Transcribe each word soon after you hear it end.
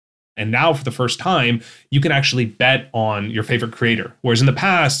And now for the first time, you can actually bet on your favorite creator. Whereas in the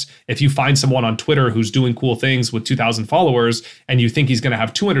past, if you find someone on Twitter who's doing cool things with 2,000 followers and you think he's going to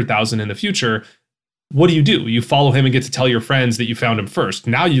have 200,000 in the future, what do? You follow him and get to tell your friends that you found him first.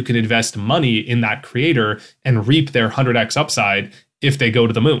 Now you can invest money in that creator and reap their 100x upside if they go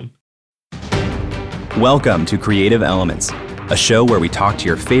to the moon. Welcome to Creative Elements, a show where we talk to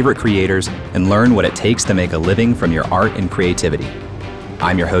your favorite creators and learn what it takes to make a living from your art and creativity.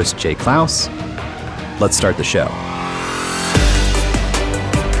 I'm your host, Jay Klaus. Let's start the show.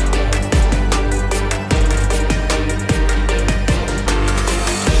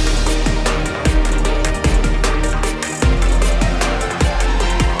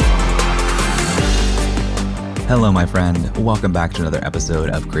 Hello, my friend. Welcome back to another episode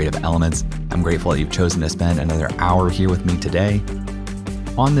of Creative Elements. I'm grateful that you've chosen to spend another hour here with me today.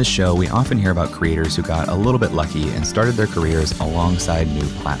 On this show, we often hear about creators who got a little bit lucky and started their careers alongside new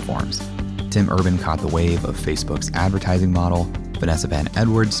platforms. Tim Urban caught the wave of Facebook's advertising model. Vanessa Van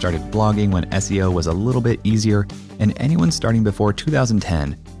Edwards started blogging when SEO was a little bit easier, and anyone starting before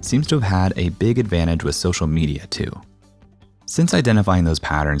 2010 seems to have had a big advantage with social media too. Since identifying those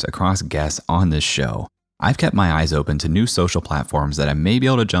patterns across guests on this show, I've kept my eyes open to new social platforms that I may be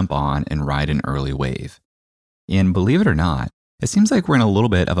able to jump on and ride an early wave. And believe it or not, it seems like we're in a little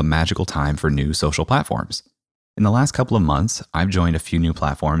bit of a magical time for new social platforms. In the last couple of months, I've joined a few new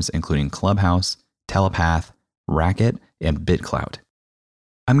platforms, including Clubhouse, Telepath, Racket, and BitClout.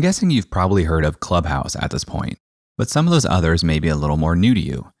 I'm guessing you've probably heard of Clubhouse at this point, but some of those others may be a little more new to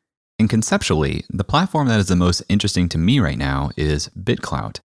you. And conceptually, the platform that is the most interesting to me right now is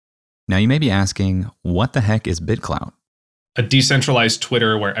BitClout. Now you may be asking, what the heck is BitClout? A decentralized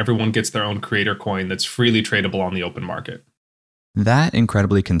Twitter where everyone gets their own creator coin that's freely tradable on the open market. That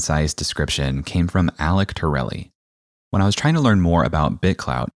incredibly concise description came from Alec Torelli. When I was trying to learn more about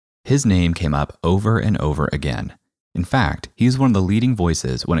BitClout, his name came up over and over again. In fact, he's one of the leading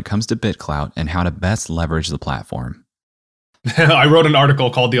voices when it comes to BitClout and how to best leverage the platform. I wrote an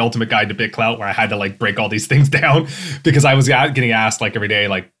article called The Ultimate Guide to BitClout where I had to break all these things down because I was getting asked every day,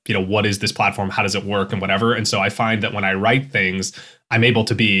 what is this platform? How does it work and whatever? And so I find that when I write things, I'm able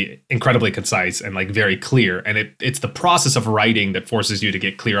to be incredibly concise and very clear. And it's the process of writing that forces you to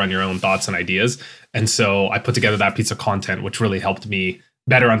get clear on your own thoughts and ideas. And so I put together that piece of content, which really helped me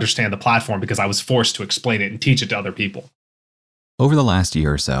better understand the platform because I was forced to explain it and teach it to other people. Over the last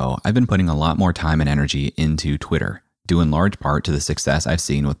year or so, I've been putting a lot more time and energy into Twitter, due in large part to the success I've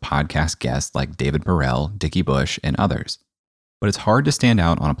seen with podcast guests like David Perell, Dickie Bush, and others. But it's hard to stand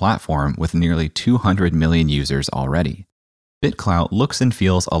out on a platform with nearly 200 million users already. BitClout looks and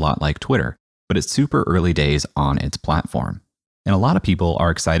feels a lot like Twitter, but it's super early days on its platform. And a lot of people are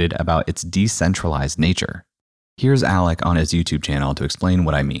excited about its decentralized nature. Here's Alec on his YouTube channel to explain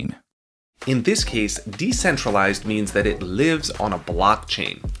what I mean. In this case, decentralized means that it lives on a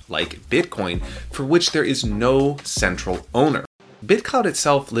blockchain, like Bitcoin, for which there is no central owner. BitClout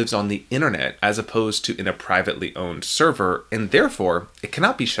itself lives on the internet as opposed to in a privately owned server, and therefore, it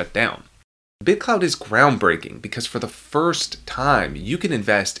cannot be shut down. BitClout is groundbreaking because for the first time, you can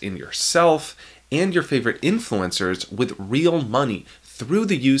invest in yourself and your favorite influencers with real money through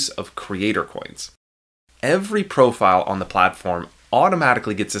the use of creator coins. Every profile on the platform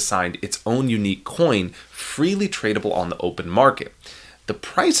automatically gets assigned its own unique coin, freely tradable on the open market. The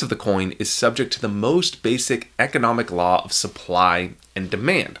price of the coin is subject to the most basic economic law of supply and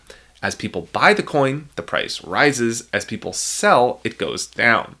demand. As people buy the coin, the price rises. As people sell, it goes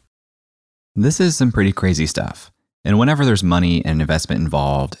down. This is some pretty crazy stuff. And whenever there's money and investment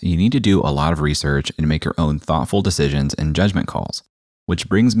involved, you need to do a lot of research and make your own thoughtful decisions and judgment calls. Which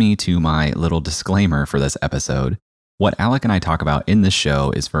brings me to my little disclaimer for this episode. What Alec and I talk about in this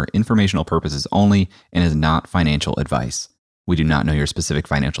show is for informational purposes only and is not financial advice. We do not know your specific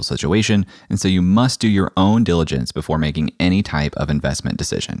financial situation, and so you must do your own diligence before making any type of investment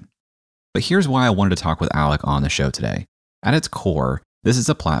decision. But here's why I wanted to talk with Alec on the show today. At its core, this is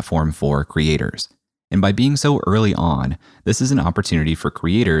a platform for creators. And by being so early on, this is an opportunity for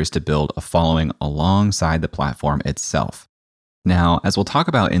creators to build a following alongside the platform itself. Now, as we'll talk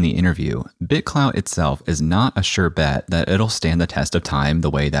about in the interview, BitClout itself is not a sure bet that it'll stand the test of time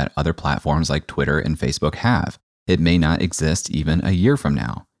the way that other platforms like Twitter and Facebook have. It may not exist even a year from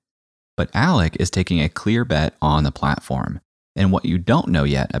now. But Alec is taking a clear bet on the platform. And what you don't know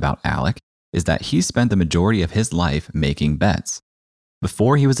yet about Alec is that he spent the majority of his life making bets.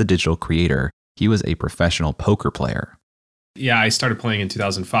 Before he was a digital creator, he was a professional poker player. Yeah, I started playing in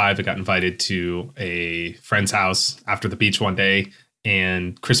 2005. I got invited to a friend's house after the beach one day,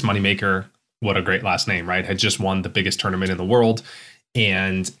 and Chris Moneymaker, what a great last name, right? Had just won the biggest tournament in the world.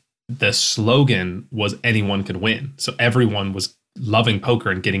 And the slogan was anyone could win. So everyone was loving poker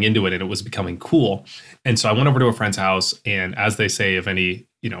and getting into it, and it was becoming cool. And so I went over to a friend's house, and as they say of any,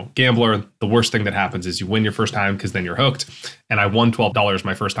 gambler, the worst thing that happens is you win your first time because then you're hooked. And I won $12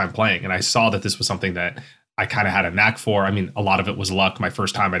 my first time playing. And I saw that this was something that I kind of had a knack for. I mean, a lot of it was luck. My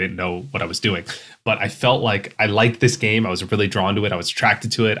first time, I didn't know what I was doing, but I felt like I liked this game. I was really drawn to it. I was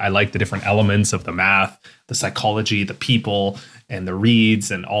attracted to it. I liked the different elements of the math, the psychology, the people, and the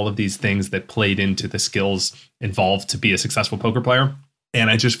reads, and all of these things that played into the skills involved to be a successful poker player. And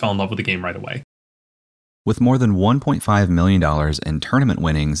I just fell in love with the game right away. With more than $1.5 million in tournament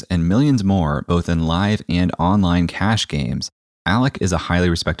winnings and millions more, both in live and online cash games, Alec is a highly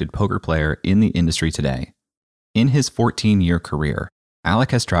respected poker player in the industry today. In his 14-year career,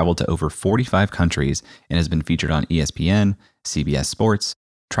 Alec has traveled to over 45 countries and has been featured on ESPN, CBS Sports,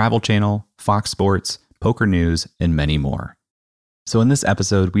 Travel Channel, Fox Sports, Poker News, and many more. So in this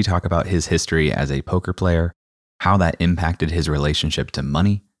episode, we talk about his history as a poker player, how that impacted his relationship to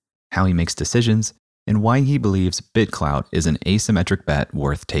money, how he makes decisions, and why he believes BitClout is an asymmetric bet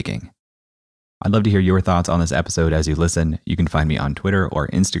worth taking. I'd love to hear your thoughts on this episode as you listen. You can find me on Twitter or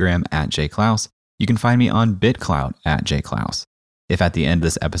Instagram at jklaus. You can find me on BitClout at jklaus. If at the end of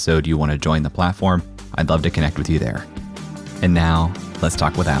this episode you want to join the platform, I'd love to connect with you there. And now, let's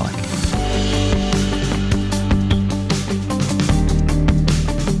talk with Alec.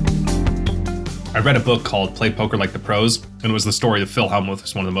 I read a book called Play Poker Like the Pros, and it was the story of Phil Hellmuth,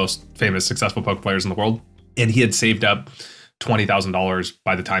 who's one of the most famous, successful poker players in the world. And he had saved up $20,000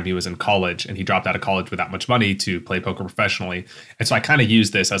 by the time he was in college, and he dropped out of college with that much money to play poker professionally. And so I kind of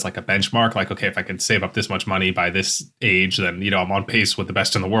used this as like a benchmark, like, okay, if I can save up this much money by this age, then, I'm on pace with the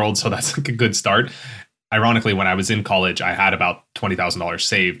best in the world. So that's like a good start. Ironically, when I was in college, I had about $20,000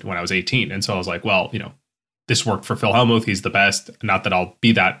 saved when I was 18. And so I was like, well, this worked for Phil Hellmuth. He's the best. Not that I'll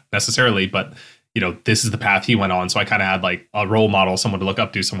be that necessarily, but this is the path he went on. So I kind of had like a role model, someone to look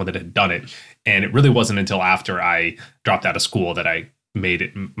up to, someone that had done it. And it really wasn't until after I dropped out of school that I made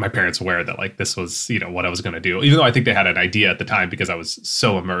it my parents aware that like this was, what I was going to do. Even though I think they had an idea at the time because I was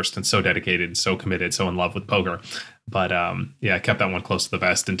so immersed and so dedicated and so committed, so in love with poker. But I kept that one close to the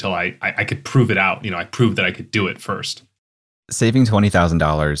vest until I could prove it out. I proved that I could do it first. Saving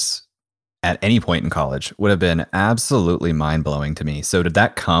 $20,000 at any point in college would have been absolutely mind-blowing to me. So did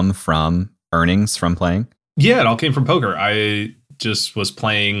that come from earnings from playing? Yeah, it all came from poker. I just was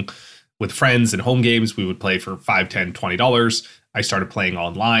playing with friends in home games. We would play for $5, $10, $20. I started playing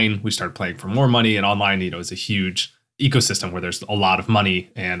online. We started playing for more money, and online, is a huge ecosystem where there's a lot of money.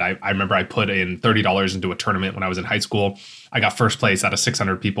 And I remember I put in $30 into a tournament when I was in high school. I got first place out of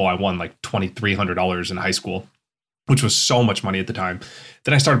 600 people. I won like $2,300 in high school, which was so much money at the time.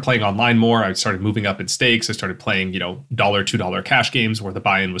 Then I started playing online more. I started moving up in stakes. I started playing, $1, $2 cash games where the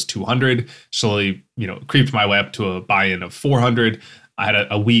buy-in was $200. Slowly, creeped my way up to a buy-in of $400. I had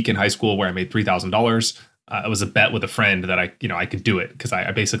a week in high school where I made $3,000. It was a bet with a friend that I could do it because I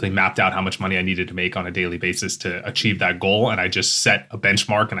basically mapped out how much money I needed to make on a daily basis to achieve that goal. And I just set a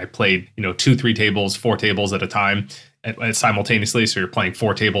benchmark and I played, 2, 3 tables, 4 tables at a time simultaneously. So you're playing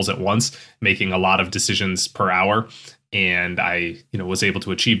 4 tables at once, making a lot of decisions per hour. And I, was able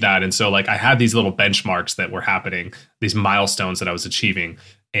to achieve that. And so like I had these little benchmarks that were happening, these milestones that I was achieving.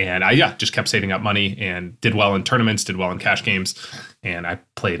 And I just kept saving up money and did well in tournaments, did well in cash games. And I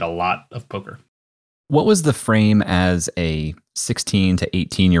played a lot of poker. What was the frame as a 16 to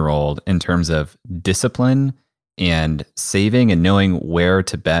 18-year-old in terms of discipline and saving and knowing where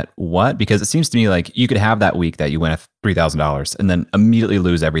to bet what? Because it seems to me like you could have that week that you win $3,000 and then immediately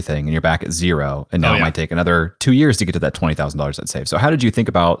lose everything and you're back at zero. And now it might take another 2 years to get to that $20,000 that's saved. So how did you think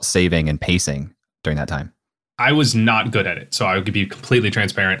about saving and pacing during that time? I was not good at it. So I would be completely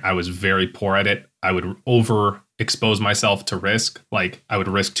transparent. I was very poor at it. I would overexpose myself to risk. Like I would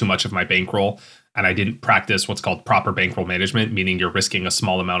risk too much of my bankroll. And I didn't practice what's called proper bankroll management, meaning you're risking a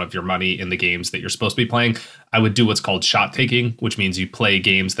small amount of your money in the games that you're supposed to be playing. I would do what's called shot taking, which means you play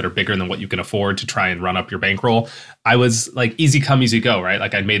games that are bigger than what you can afford to try and run up your bankroll. I was like easy come, easy go, right?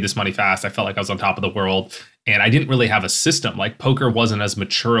 Like I made this money fast. I felt like I was on top of the world. And I didn't really have a system. Like poker wasn't as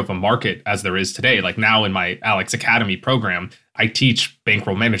mature of a market as there is today. Like now in my Alex Academy program, I teach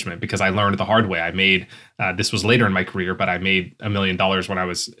bankroll management because I learned the hard way. I made, this was later in my career, but I made $1 million when I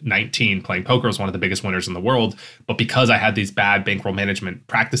was 19 playing poker. I was one of the biggest winners in the world. But because I had these bad bankroll management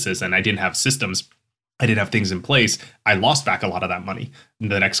practices and I didn't have systems, I didn't have things in place, I lost back a lot of that money in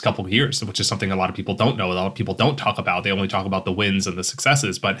the next couple of years, which is something a lot of people don't know. A lot of people don't talk about. They only talk about the wins and the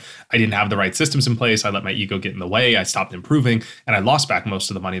successes, but I didn't have the right systems in place. I let my ego get in the way. I stopped improving and I lost back most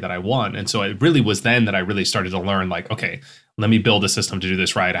of the money that I won. And so it really was then that I really started to learn like, okay, let me build a system to do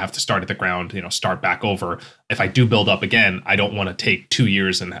this right. I have to start at the ground, start back over. If I do build up again, I don't want to take 2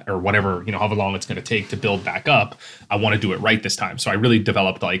 years or whatever, however long it's going to take to build back up. I want to do it right this time. So I really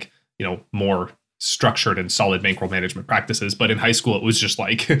developed like, more structured and solid bankroll management practices. But in high school, it was just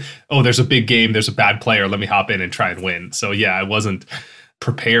like, oh, there's a big game, there's a bad player, let me hop in and try and win. So yeah, I wasn't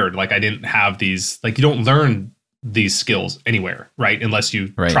prepared. Like I didn't have these, like you don't learn these skills anywhere, right? Unless you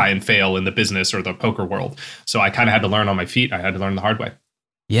try and fail in the business or the poker world. So I kind of had to learn on my feet. I had to learn the hard way.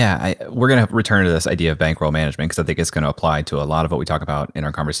 Yeah, we're going to return to this idea of bankroll management because I think it's going to apply to a lot of what we talk about in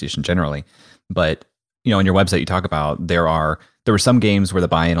our conversation generally. But, on your website, you talk about there were some games where the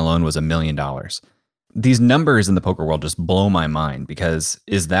buy-in alone was $1 million. These numbers in the poker world just blow my mind because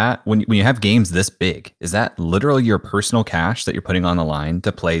is that when you have games this big, is that literally your personal cash that you're putting on the line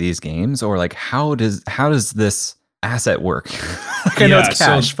to play these games? Or like, how does this asset work? I know it's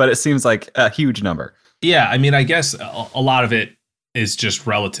cash, but it seems like a huge number. Yeah. I mean, I guess a lot of it is just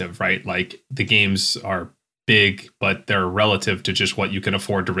relative, right? Like the games are big, but they're relative to just what you can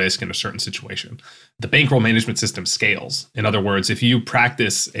afford to risk in a certain situation. The bankroll management system scales. In other words, if you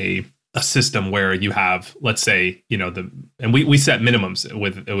practice a system where you have, let's say, and we set minimums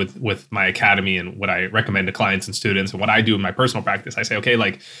with my academy and what I recommend to clients and students and what I do in my personal practice. I say, okay,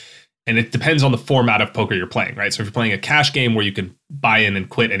 and it depends on the format of poker you're playing, right? So if you're playing a cash game where you can buy in and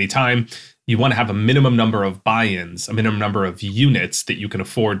quit anytime, you want to have a minimum number of buy-ins, a minimum number of units that you can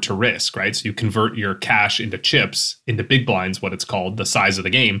afford to risk, right? So you convert your cash into chips, into big blinds, what it's called, the size of the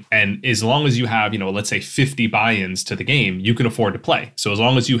game. And as long as you have, let's say 50 buy-ins to the game, you can afford to play. So as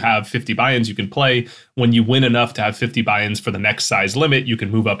long as you have 50 buy-ins, you can play. When you win enough to have 50 buy-ins for the next size limit, you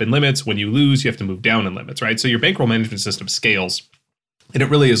can move up in limits. When you lose, you have to move down in limits, right? So your bankroll management system scales. And it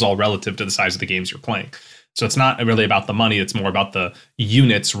really is all relative to the size of the games you're playing. So it's not really about the money. It's more about the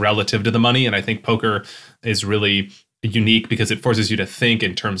units relative to the money. And I think poker is really unique because it forces you to think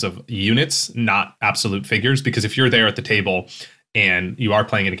in terms of units, not absolute figures. Because if you're there at the table and you are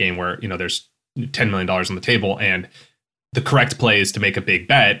playing in a game where, there's $10 million on the table and the correct play is to make a big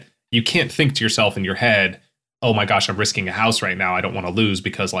bet, you can't think to yourself in your head, oh my gosh, I'm risking a house right now. I don't want to lose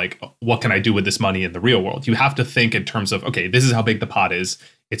because what can I do with this money in the real world? You have to think in terms of, okay, this is how big the pot is.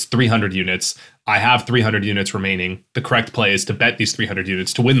 It's 300 units. I have 300 units remaining. The correct play is to bet these 300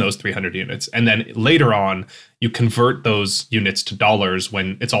 units to win those 300 units. And then later on, you convert those units to dollars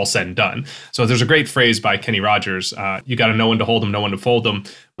when it's all said and done. So there's a great phrase by Kenny Rogers. You got to know when to hold them, know when to fold them,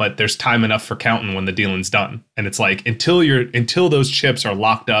 but there's time enough for counting when the dealing's done. And it's like until those chips are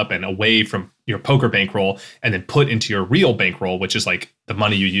locked up and away from your poker bankroll and then put into your real bankroll, which is like the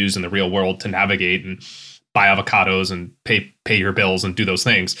money you use in the real world to navigate and buy avocados and pay your bills and do those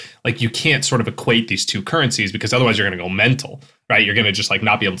things. Like you can't sort of equate these two currencies because otherwise you're going to go mental, right? You're going to just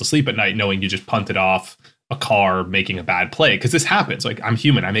not be able to sleep at night knowing you just punted off a car making a bad play. Because this happens. Like I'm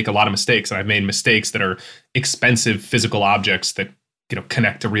human. I make a lot of mistakes and I've made mistakes that are expensive physical objects that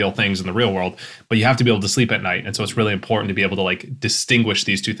connect to real things in the real world, but you have to be able to sleep at night. And so it's really important to be able to distinguish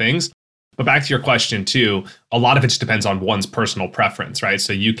these two things. But back to your question too, a lot of it just depends on one's personal preference, right?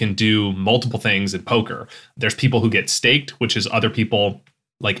 So you can do multiple things in poker. There's people who get staked, which is other people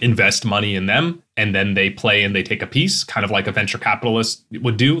invest money in them and then they play and they take a piece, kind of like a venture capitalist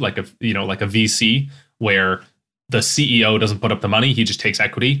would do, like a VC where the CEO doesn't put up the money, he just takes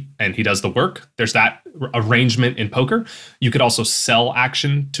equity and he does the work. There's that arrangement in poker. You could also sell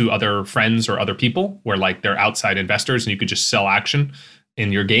action to other friends or other people where they're outside investors and you could just sell action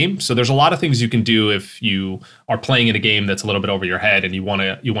in your game. So there's a lot of things you can do if you are playing in a game that's a little bit over your head and you want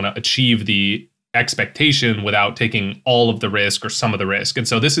to achieve the expectation without taking all of the risk or some of the risk. And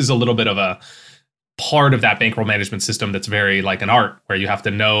so this is a little bit of a part of that bankroll management system that's very like an art where you have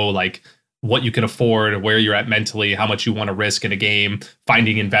to know what you can afford, where you're at mentally, how much you want to risk in a game,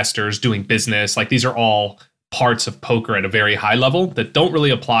 finding investors, doing business. These are all parts of poker at a very high level that don't really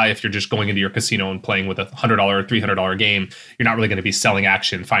apply if you're just going into your casino and playing with a $100 or $300 game. You're not really going to be selling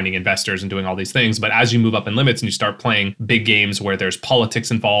action, finding investors and doing all these things. But as you move up in limits and you start playing big games where there's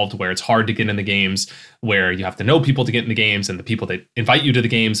politics involved, where it's hard to get in the games, where you have to know people to get in the games and the people that invite you to the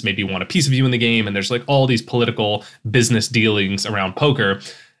games maybe want a piece of you in the game. And there's all these political business dealings around poker.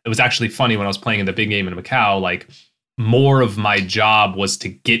 It was actually funny when I was playing in the big game in Macau, more of my job was to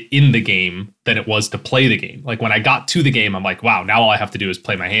get in the game than it was to play the game. When I got to the game, I'm like, wow, now all I have to do is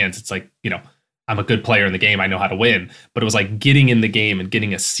play my hands. It's I'm a good player in the game. I know how to win. But it was getting in the game and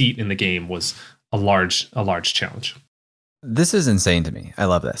getting a seat in the game was a large challenge. This is insane to me. I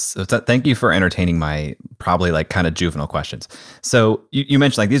love this. So thank you for entertaining my probably like kind of juvenile questions. So you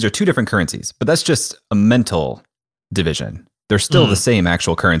mentioned like these are two different currencies, but that's just a mental division. They're still the same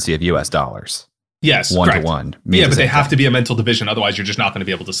actual currency of US dollars. Yes, one correct. to one. Yeah, but they have to be a mental division. Otherwise, you're just not going to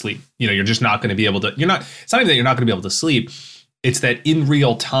be able to sleep. You're just not going to be able to. It's not even that you're not going to be able to sleep. It's that in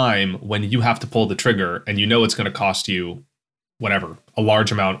real time, when you have to pull the trigger and it's going to cost you whatever, a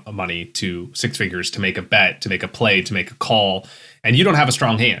large amount of money to six figures to make a bet, to make a play, to make a call, and you don't have a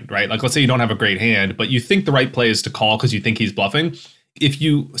strong hand, right? Like, let's say you don't have a great hand, but you think the right play is to call because you think he's bluffing. If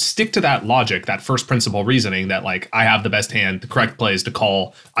you stick to that logic, that first principle reasoning that like, I have the best hand, the correct play is to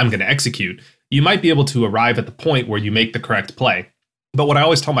call, I'm going to execute, you might be able to arrive at the point where you make the correct play. But what I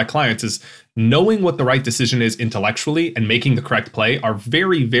always tell my clients is knowing what the right decision is intellectually and making the correct play are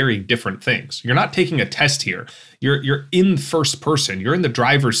very, very different things. You're not taking a test here. You're in first person. You're in the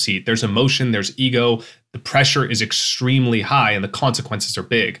driver's seat. There's emotion, there's ego. The pressure is extremely high and the consequences are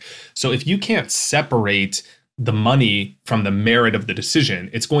big. So if you can't separate the money from the merit of the decision,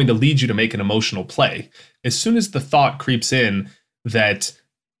 it's going to lead you to make an emotional play. As soon as the thought creeps in that,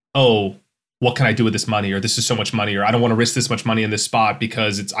 oh, what can I do with this money? Or this is so much money, or I don't want to risk this much money in this spot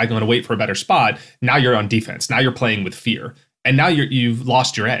because I'm going to wait for a better spot. Now you're on defense. Now you're playing with fear. And now you've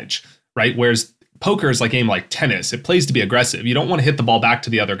lost your edge, right? Whereas poker is like a game like tennis. It plays to be aggressive. You don't want to hit the ball back to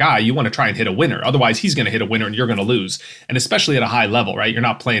the other guy. You want to try and hit a winner. Otherwise, he's going to hit a winner and you're going to lose. And especially at a high level, right? You're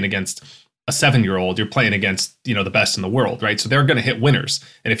not playing against a 7-year-old. You're playing against, the best in the world, right? So they're going to hit winners.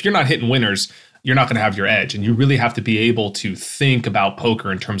 And if you're not hitting winners, you're not going to have your edge. And you really have to be able to think about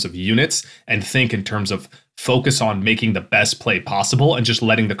poker in terms of units and think in terms of focus on making the best play possible and just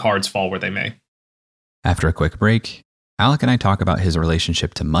letting the cards fall where they may. After a quick break, Alec and I talk about his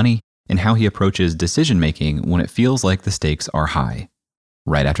relationship to money and how he approaches decision-making when it feels like the stakes are high.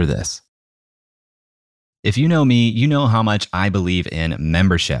 Right after this. If you know me, you know how much I believe in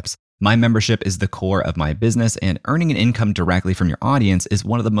memberships. My membership is the core of my business, and earning an income directly from your audience is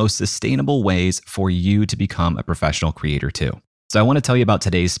one of the most sustainable ways for you to become a professional creator too. So I want to tell you about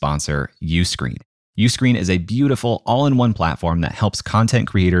today's sponsor, Uscreen. Uscreen is a beautiful all-in-one platform that helps content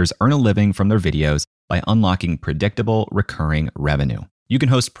creators earn a living from their videos by unlocking predictable, recurring revenue. You can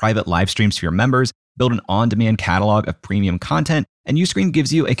host private live streams for your members, build an on-demand catalog of premium content, and Uscreen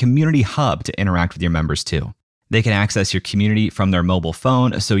gives you a community hub to interact with your members too. They can access your community from their mobile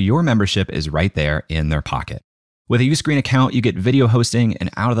phone, so your membership is right there in their pocket. With a Uscreen account, you get video hosting, an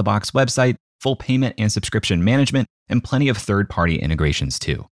out-of-the-box website, full payment and subscription management, and plenty of third-party integrations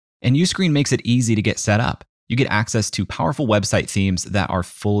too. And Uscreen makes it easy to get set up. You get access to powerful website themes that are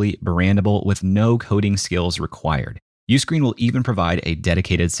fully brandable with no coding skills required. Uscreen will even provide a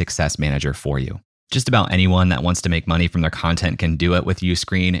dedicated success manager for you. Just about anyone that wants to make money from their content can do it with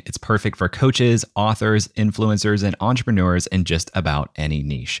Uscreen. It's perfect for coaches, authors, influencers, and entrepreneurs in just about any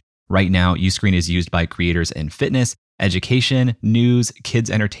niche. Right now, Uscreen is used by creators in fitness, education, news, kids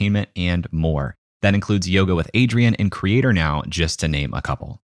entertainment, and more. That includes Yoga with Adriene and Creator Now, just to name a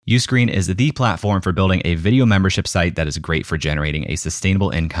couple. Uscreen is the platform for building a video membership site that is great for generating a sustainable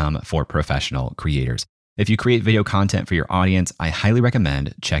income for professional creators. If you create video content for your audience, I highly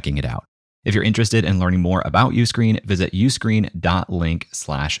recommend checking it out. If you're interested in learning more about Uscreen, visit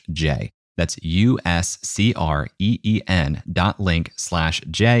uscreen.link/J. That's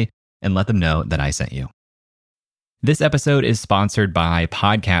uscreen.link/J and let them know that I sent you. This episode is sponsored by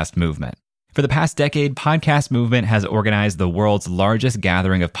Podcast Movement. For the past decade, Podcast Movement has organized the world's largest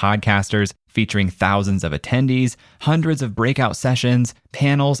gathering of podcasters, featuring thousands of attendees, hundreds of breakout sessions,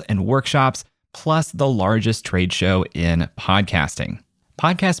 panels, and workshops, plus the largest trade show in podcasting.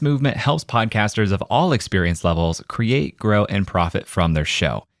 Podcast Movement helps podcasters of all experience levels create, grow, and profit from their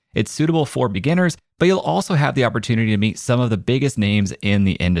show. It's suitable for beginners, but you'll also have the opportunity to meet some of the biggest names in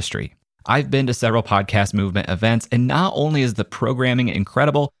the industry. I've been to several Podcast Movement events, and not only is the programming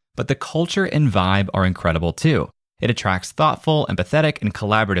incredible, but the culture and vibe are incredible too. It attracts thoughtful, empathetic, and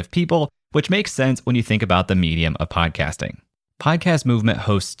collaborative people, which makes sense when you think about the medium of podcasting. Podcast Movement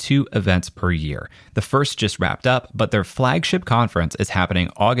hosts 2 events per year. The first just wrapped up, but their flagship conference is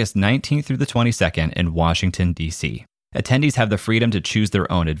happening August 19th through the 22nd in Washington, D.C. Attendees have the freedom to choose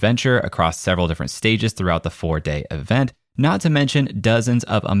their own adventure across several different stages throughout the 4-day event, not to mention dozens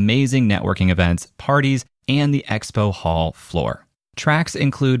of amazing networking events, parties, and the expo hall floor. Tracks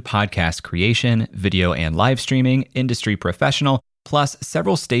include podcast creation, video and live streaming, industry professional, plus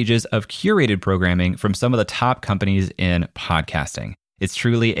several stages of curated programming from some of the top companies in podcasting. It's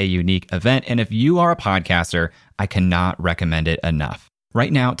truly a unique event, and if you are a podcaster, I cannot recommend it enough.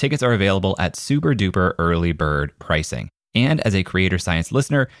 Right now, tickets are available at super duper early bird pricing. And as a Creator Science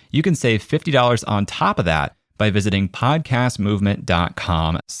listener, you can save $50 on top of that by visiting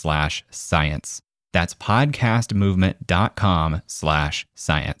podcastmovement.com/science. That's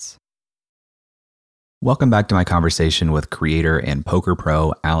podcastmovement.com/science. Welcome back to my conversation with creator and poker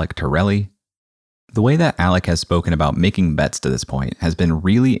pro Alec Torelli. The way that Alec has spoken about making bets to this point has been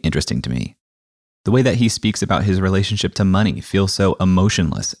really interesting to me. The way that he speaks about his relationship to money feels so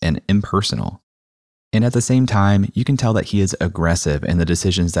emotionless and impersonal. And at the same time, you can tell that he is aggressive in the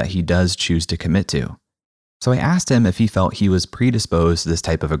decisions that he does choose to commit to. So I asked him if he felt he was predisposed to this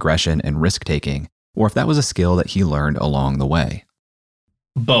type of aggression and risk-taking, or if that was a skill that he learned along the way.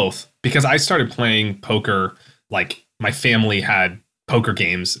 Both, because I started playing poker, like my family had poker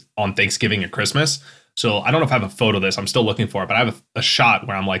games on Thanksgiving and Christmas. So I don't know if I have a photo of this. I'm still looking for it, but I have a shot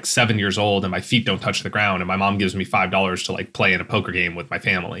where I'm like 7 years old and my feet don't touch the ground. And my mom gives me $5 to like play in a poker game with my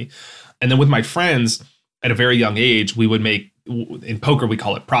family. And then with my friends at a very young age, we would make, in poker, we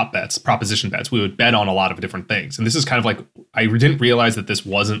call it prop bets, proposition bets. We would bet on a lot of different things. And this is kind of like, I didn't realize that this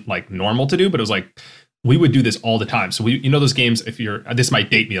wasn't like normal to do, but it was like, we would do this all the time. So you know those games, if you're, this might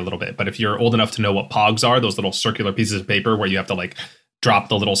date me a little bit, but if you're old enough to know what pogs are, those little circular pieces of paper where you have to like drop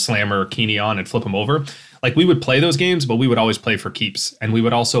the little slammer key on and flip them over. Like we would play those games, but we would always play for keeps. And we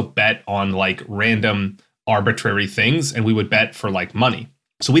would also bet on like random arbitrary things. And we would bet for like money.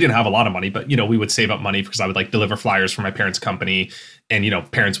 So we didn't have a lot of money, but, you know, we would save up money because I would like deliver flyers for my parents' company. And, you know,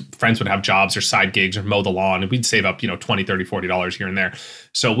 friends would have jobs or side gigs or mow the lawn. And we'd save up, you know, $20, $30, $40 here and there.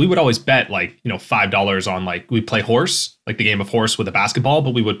 So we would always bet like, you know, $5 on like, we'd play horse, like the game of horse with a basketball,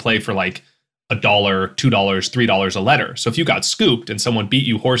 but we would play for like $1, $2, $3 a letter. So if you got scooped and someone beat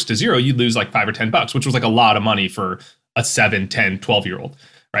you horse to zero, you'd lose like $5 or $10, which was like a lot of money for a 7, 10, 12-year-old.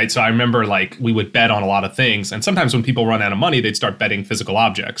 Right. So I remember like we would bet on a lot of things. And sometimes when people run out of money, they'd start betting physical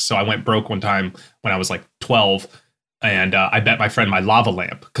objects. So I went broke one time when I was like 12 and I bet my friend my lava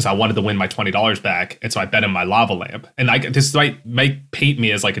lamp because I wanted to win my $20 back. And so I bet him my lava lamp. And this might paint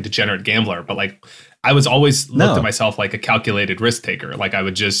me as like a degenerate gambler, but like I was always looked at myself like a calculated risk taker. Like I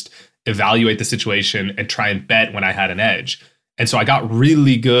would just evaluate the situation and try and bet when I had an edge. And so I got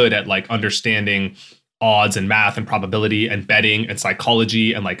really good at like understanding odds and math and probability and betting and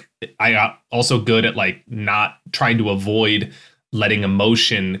psychology. And like, I got also good at like not trying to avoid letting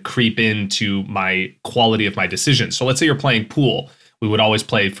emotion creep into my quality of my decisions. So let's say you're playing pool. We would always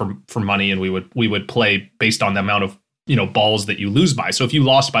play for money and we would play based on the amount of, you know, balls that you lose by. So if you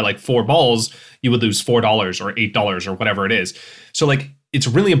lost by like 4 balls, you would lose $4 or $8 or whatever it is. So like, it's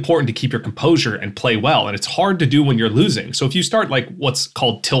really important to keep your composure and play well. And it's hard to do when you're losing. So if you start like what's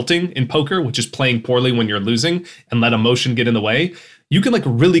called tilting in poker, which is playing poorly when you're losing and let emotion get in the way, you can like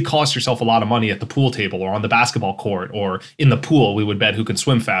really cost yourself a lot of money at the pool table or on the basketball court or in the pool. We would bet who can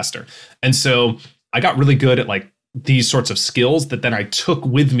swim faster. And so I got really good at like these sorts of skills that then I took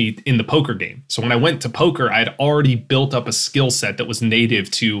with me in the poker game. So when I went to poker, I had already built up a skill set that was native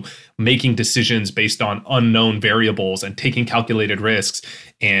to making decisions based on unknown variables and taking calculated risks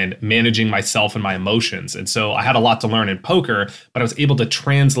and managing myself and my emotions. And so I had a lot to learn in poker, but I was able to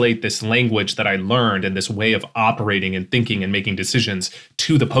translate this language that I learned and this way of operating and thinking and making decisions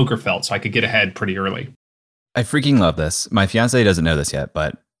to the poker felt so I could get ahead pretty early. I freaking love this. My fiance doesn't know this yet,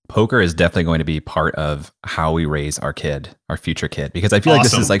 but poker is definitely going to be part of how we raise our future kid, because I feel like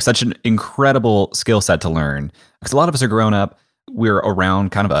this is like such an incredible skill set to learn. Because a lot of us are grown up, we're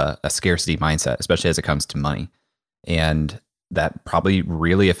around kind of a scarcity mindset, especially as it comes to money. And that probably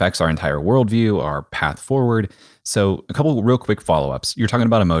really affects our entire worldview, our path forward. So a couple real quick follow-ups. You're talking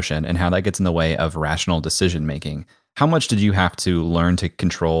about emotion and how that gets in the way of rational decision making. How much did you have to learn to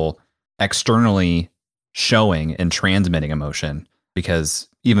control externally showing and transmitting emotion? Because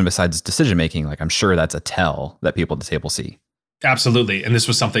even besides decision making, like I'm sure that's a tell that people at the table see. Absolutely. And this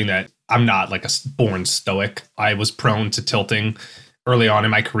was something that I'm not like a born stoic. I was prone to tilting early on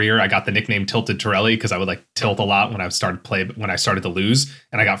in my career. I got the nickname Tilted Torelli because I would like tilt a lot when I started to lose,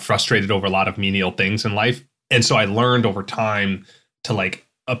 and I got frustrated over a lot of menial things in life. And so I learned over time to like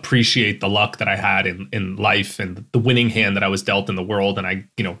appreciate the luck that I had in life and the winning hand that I was dealt in the world. And I,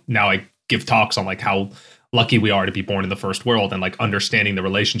 you know, now I give talks on like how lucky we are to be born in the first world and like understanding the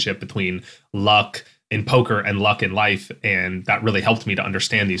relationship between luck in poker and luck in life. And that really helped me to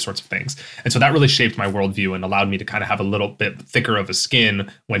understand these sorts of things. And so that really shaped my worldview and allowed me to kind of have a little bit thicker of a skin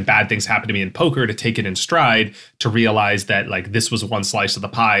when bad things happen to me in poker, to take it in stride, to realize that like this was one slice of the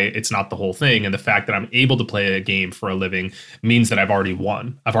pie. It's not the whole thing. And the fact that I'm able to play a game for a living means that I've already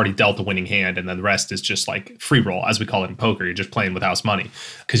won. I've already dealt a winning hand. And then the rest is just like free roll, as we call it in poker. You're just playing with house money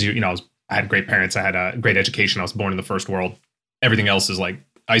because I had great parents. I had a great education. I was born in the first world. Everything else is like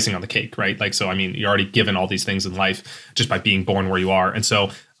icing on the cake, right? Like, so, I mean, you're already given all these things in life just by being born where you are. And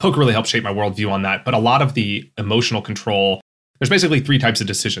so poker really helped shape my worldview on that. But a lot of the emotional control, there's basically three types of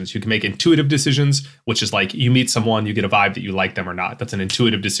decisions. You can make intuitive decisions, which is like you meet someone, you get a vibe that you like them or not. That's an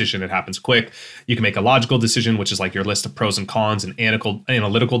intuitive decision. It happens quick. You can make a logical decision, which is like your list of pros and cons, an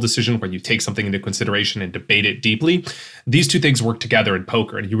analytical decision where you take something into consideration and debate it deeply. These two things work together in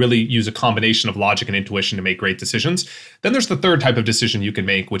poker, and you really use a combination of logic and intuition to make great decisions. Then there's the third type of decision you can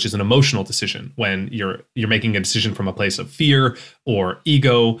make, which is an emotional decision, when you're making a decision from a place of fear or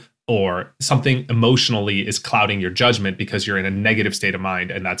ego, or something emotionally is clouding your judgment because you're in a negative state of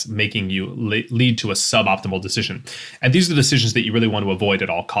mind, and that's making you lead to a suboptimal decision. And these are the decisions that you really want to avoid at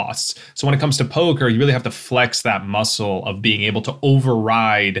all costs. So when it comes to poker, you really have to flex that muscle of being able to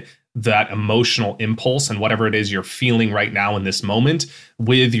override that emotional impulse and whatever it is you're feeling right now in this moment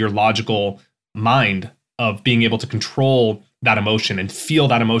with your logical mind of being able to control that emotion and feel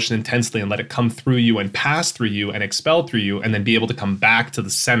that emotion intensely and let it come through you and pass through you and expel through you, and then be able to come back to the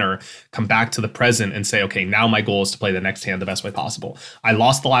center, come back to the present and say, okay, now my goal is to play the next hand the best way possible. I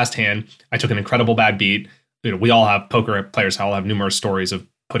lost the last hand. I took an incredible bad beat. We all have, poker players all have numerous stories of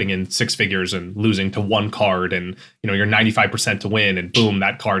putting in six figures and losing to one card, and you're 95% to win, and boom,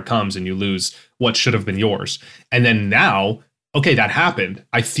 that card comes and you lose what should have been yours. And then now, okay, that happened.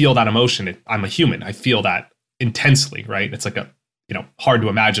 I feel that emotion. I'm a human. I feel that intensely, right? It's like hard to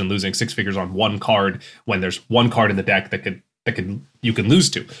imagine losing six figures on one card when there's one card in the deck that you can lose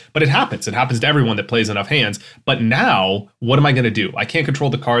to. But it happens. It happens to everyone that plays enough hands. But now, what am I going to do? I can't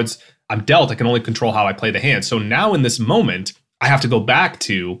control the cards I'm dealt. I can only control how I play the hand. So now in this moment, I have to go back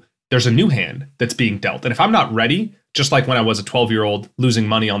to, there's a new hand that's being dealt. And if I'm not ready, just like when I was a 12-year-old losing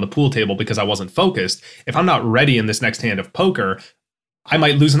money on the pool table because I wasn't focused, if I'm not ready in this next hand of poker, I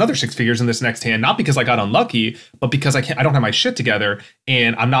might lose another six figures in this next hand, not because I got unlucky, but because I don't have my shit together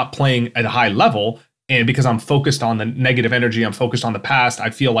and I'm not playing at a high level. And because I'm focused on the negative energy, I'm focused on the past,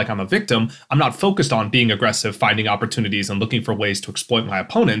 I feel like I'm a victim. I'm not focused on being aggressive, finding opportunities and looking for ways to exploit my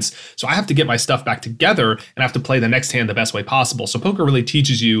opponents. So I have to get my stuff back together and I have to play the next hand the best way possible. So poker really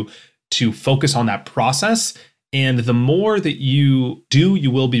teaches you to focus on that process. And the more that you do,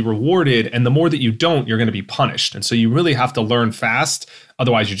 you will be rewarded. And the more that you don't, you're going to be punished. And so you really have to learn fast.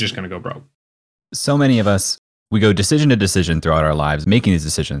 Otherwise, you're just going to go broke. So many of us, we go decision to decision throughout our lives, making these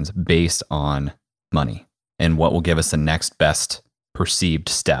decisions based on money and what will give us the next best perceived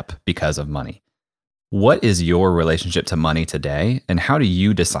step because of money. What is your relationship to money today? And how do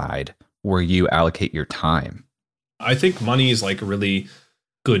you decide where you allocate your time? I think money is like a really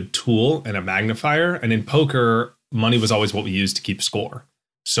good tool and a magnifier. And in poker, money was always what we used to keep score.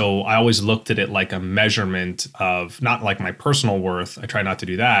 So I always looked at it like a measurement of not like my personal worth. I try not to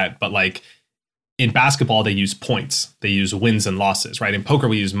do that, but like in basketball, they use points. They use wins and losses, right? In poker,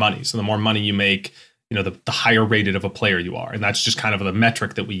 we use money. So the more money you make, the higher rated of a player you are. And that's just kind of the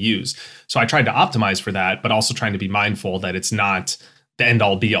metric that we use. So I tried to optimize for that, but also trying to be mindful that it's not the end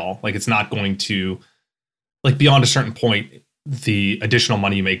all be all. Like it's not going to, like beyond a certain point, the additional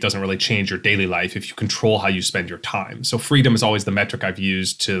money you make doesn't really change your daily life if you control how you spend your time. So freedom is always the metric I've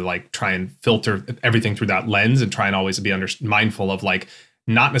used to like try and filter everything through that lens and try and always be mindful of like,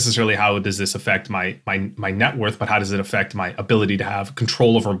 not necessarily how does this affect my net worth, but how does it affect my ability to have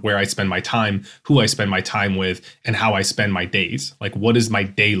control over where I spend my time, who I spend my time with, and how I spend my days. Like, what does my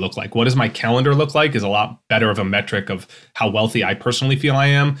day look like? What does my calendar look like is a lot better of a metric of how wealthy I personally feel I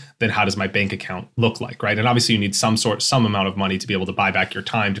am than how does my bank account look like, right? And obviously you need some amount of money to be able to buy back your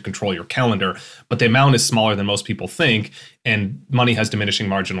time to control your calendar, but the amount is smaller than most people think. And money has diminishing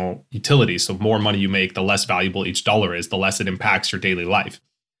marginal utility. So more money you make, the less valuable each dollar is, the less it impacts your daily life.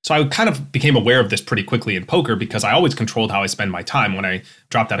 So I kind of became aware of this pretty quickly in poker because I always controlled how I spend my time. When I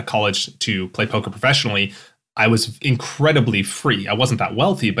dropped out of college to play poker professionally, I was incredibly free. I wasn't that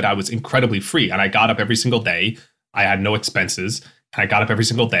wealthy, but I was incredibly free. And I got up every single day. I had no expenses. I got up every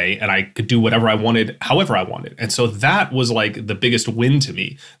single day and I could do whatever I wanted, however I wanted. And so that was like the biggest win to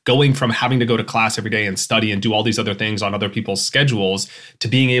me, going from having to go to class every day and study and do all these other things on other people's schedules to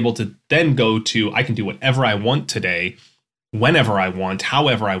being able to then go to, I can do whatever I want today, whenever I want,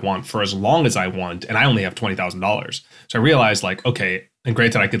 however I want, for as long as I want. And I only have $20,000. So I realized like, okay, and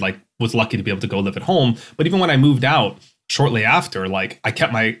great that I could was lucky to be able to go live at home. But even when I moved out shortly after, like I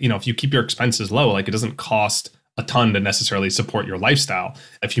kept my, if you keep your expenses low, like it doesn't cost a ton to necessarily support your lifestyle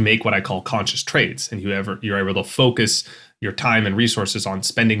if you make what I call conscious trades and you're able to focus your time and resources on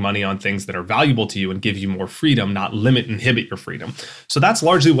spending money on things that are valuable to you and give you more freedom, not inhibit your freedom. So that's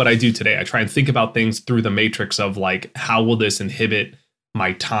largely what I do today. I try and think about things through the matrix of like, how will this inhibit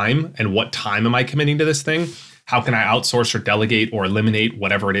my time and what time am I committing to this thing? how can I outsource or delegate or eliminate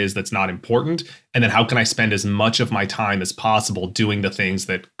whatever it is that's not important? And then how can I spend as much of my time as possible doing the things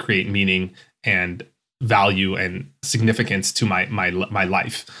that create meaning and value and significance to my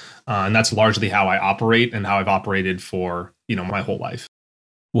life? And that's largely how I operate and how I've operated for, my whole life.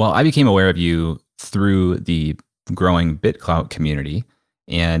 Well, I became aware of you through the growing BitClout community.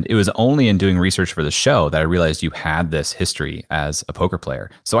 And it was only in doing research for the show that I realized you had this history as a poker player.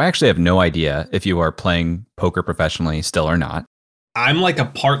 So I actually have no idea if you are playing poker professionally still or not. I'm like a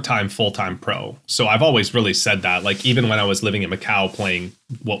part-time, full-time pro. So I've always really said that. Like even when I was living in Macau playing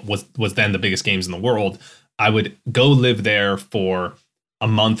what was then the biggest games in the world, I would go live there for a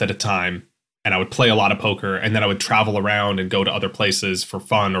month at a time. And I would play a lot of poker. And then I would travel around and go to other places for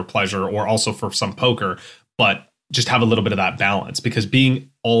fun or pleasure or also for some poker. But just have a little bit of that balance, because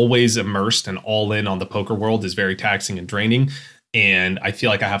being always immersed and all in on the poker world is very taxing and draining. And I feel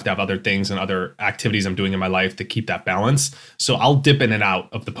like I have to have other things and other activities I'm doing in my life to keep that balance. So I'll dip in and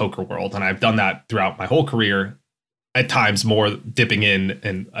out of the poker world. And I've done that throughout my whole career, at times more dipping in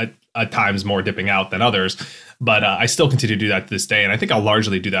and at times more dipping out than others. But I still continue to do that to this day. And I think I'll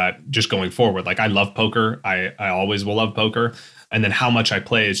largely do that just going forward. Like I love poker. I always will love poker. And then how much I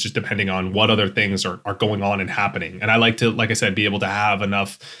play is just depending on what other things are going on and happening. And I like to, like I said, be able to have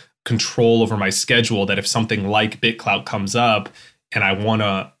enough control over my schedule that if something like BitClout comes up and I want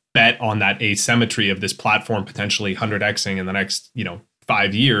to bet on that asymmetry of this platform potentially 100xing in the next,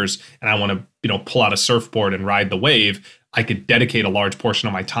 5 years, and I want to, pull out a surfboard and ride the wave, I could dedicate a large portion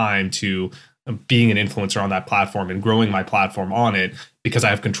of my time to being an influencer on that platform and growing my platform on it, because I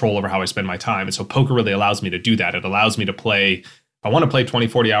have control over how I spend my time. And so poker really allows me to do that. It allows me to play. If I want to play 20,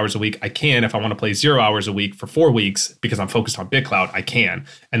 40 hours a week, I can. If I want to play 0 hours a week for 4 weeks because I'm focused on BitClout, I can.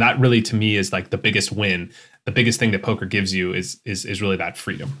 And that really, to me, is like the biggest win. The biggest thing that poker gives you is really that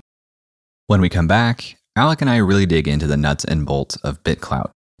freedom. When we come back, Alec and I really dig into the nuts and bolts of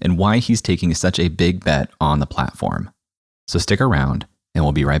BitClout and why he's taking such a big bet on the platform. So stick around and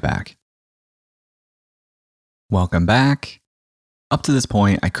we'll be right back. Welcome back. Up to this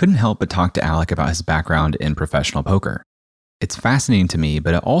point, I couldn't help but talk to Alec about his background in professional poker. It's fascinating to me,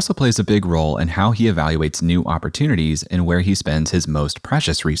 but it also plays a big role in how he evaluates new opportunities and where he spends his most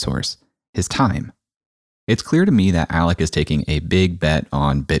precious resource, his time. It's clear to me that Alec is taking a big bet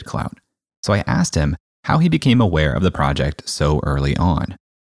on BitClout. So I asked him how he became aware of the project so early on.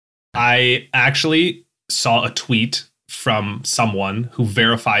 I actually saw a tweet from someone who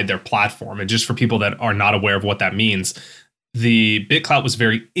verified their platform. And just for people that are not aware of what that means, the BitClout was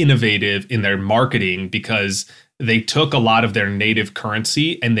very innovative in their marketing because they took a lot of their native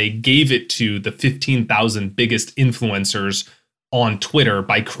currency and they gave it to the 15,000 biggest influencers on Twitter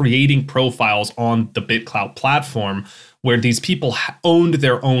by creating profiles on the BitClout platform where these people owned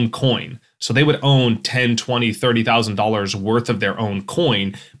their own coin. So they would own $10, $20, $30,000 worth of their own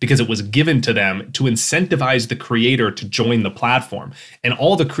coin because it was given to them to incentivize the creator to join the platform. And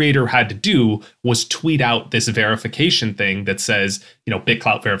all the creator had to do was tweet out this verification thing that says,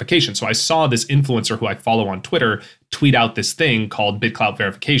 BitClout verification. So I saw this influencer who I follow on Twitter tweet out this thing called BitClout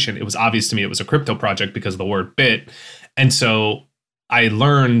verification. It was obvious to me it was a crypto project because of the word bit. And so I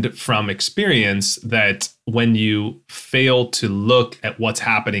learned from experience that when you fail to look at what's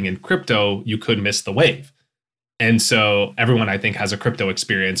happening in crypto, you could miss the wave. And so everyone, I think, has a crypto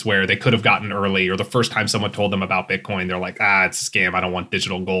experience where they could have gotten early, or the first time someone told them about Bitcoin, they're like, it's a scam. I don't want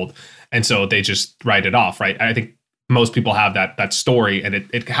digital gold. And so they just write it off, right? I think most people have that story, and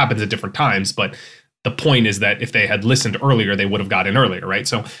it happens at different times. But the point is that if they had listened earlier, they would have got in earlier, right?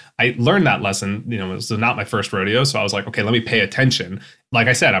 So I learned that lesson. It was not my first rodeo. So I was like, okay, let me pay attention. Like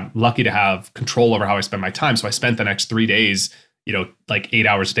I said, I'm lucky to have control over how I spend my time. So I spent the next 3 days, like 8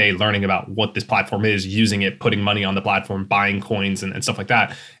 hours a day learning about what this platform is, using it, putting money on the platform, buying coins and stuff like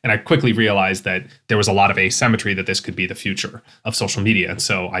that. And I quickly realized that there was a lot of asymmetry, that this could be the future of social media. And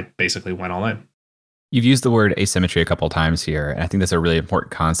so I basically went all in. You've used the word asymmetry a couple of times here, and I think that's a really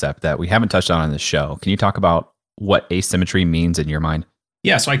important concept that we haven't touched on this show. Can you talk about what asymmetry means in your mind?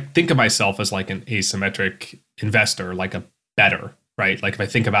 Yeah, so I think of myself as like an asymmetric investor, like a bettor, right? Like if I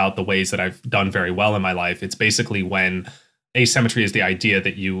think about the ways that I've done very well in my life, it's basically when asymmetry is the idea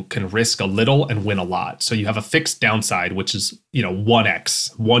that you can risk a little and win a lot. So you have a fixed downside, which is,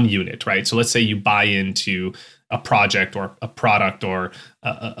 1x, 1 unit, right? So let's say you buy into a project or a product or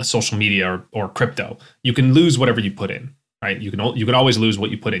a social media or crypto. You can lose whatever you put in, right? You can always lose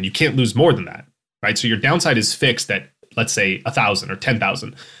what you put in. You can't lose more than that, right? So your downside is fixed at, let's say, 1,000 or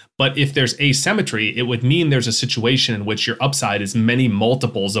 10,000. But if there's asymmetry, it would mean there's a situation in which your upside is many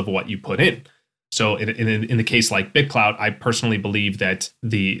multiples of what you put in. So in the case like BitClout, I personally believe that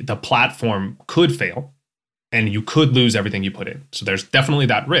the platform could fail. and you could lose everything you put in. So there's definitely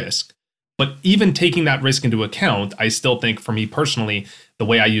that risk. But even taking that risk into account, I still think for me personally, the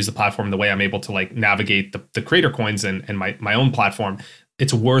way I use the platform, the way I'm able to like navigate the creator coins and my own platform,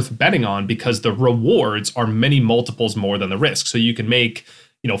 it's worth betting on because the rewards are many multiples more than the risk. So you can make,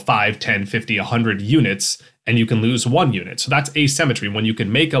 5, 10, 50, 100 units and you can lose 1 unit. So that's asymmetry when you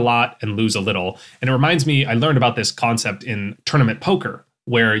can make a lot and lose a little. And it reminds me, I learned about this concept in tournament poker,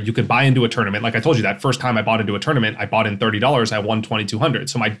 where you could buy into a tournament. Like I told you, that first time I bought into a tournament, I bought in $30, I won 2,200.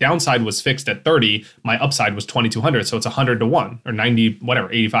 So my downside was fixed at 30, my upside was 2,200. So it's 100 to 1 or 90,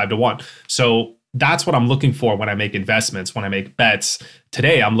 whatever, 85 to 1. So that's what I'm looking for when I make investments, when I make bets.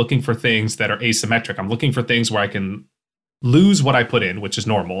 Today, I'm looking for things that are asymmetric. I'm looking for things where I can lose what I put in, which is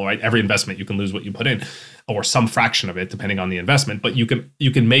normal, right? Every investment, you can lose what you put in or some fraction of it, depending on the investment, but you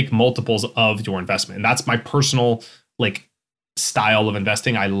can make multiples of your investment. And that's my personal, style of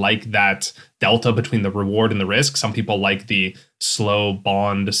investing. I like that delta between the reward and the risk. Some people like the slow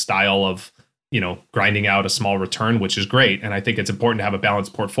bond style of, grinding out a small return, which is great. And I think it's important to have a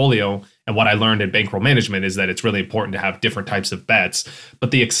balanced portfolio. And what I learned in bankroll management is that it's really important to have different types of bets.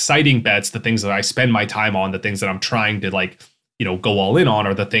 But the exciting bets, the things that I spend my time on, the things that I'm trying to go all in on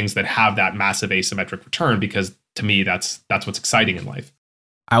are the things that have that massive asymmetric return, because to me, that's what's exciting in life.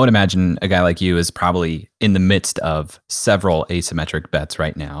 I would imagine a guy like you is probably in the midst of several asymmetric bets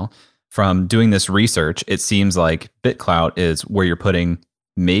right now. From doing this research, it seems like BitClout is where you're putting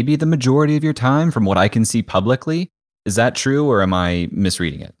maybe the majority of your time from what I can see publicly. Is that true, or am I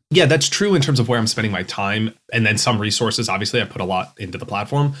misreading it? Yeah, that's true in terms of where I'm spending my time. And then some resources, obviously I put a lot into the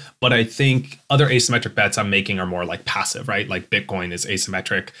platform, but I think other asymmetric bets I'm making are more like passive, right? Like Bitcoin is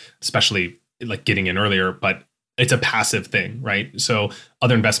asymmetric, especially like getting in earlier, but it's a passive thing, right? So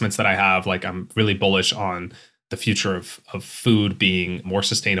other investments that I have, I'm really bullish on the future of food being more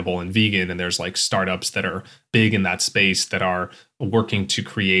sustainable and vegan. And there's startups that are big in that space that are working to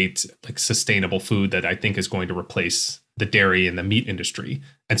create sustainable food that I think is going to replace the dairy and the meat industry.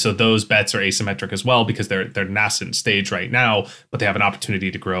 And so those bets are asymmetric as well because they're nascent stage right now, but they have an opportunity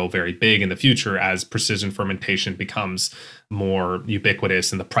to grow very big in the future as precision fermentation becomes more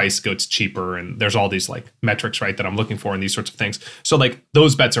ubiquitous and the price gets cheaper. And there's all these metrics, right, that I'm looking for in these sorts of things. So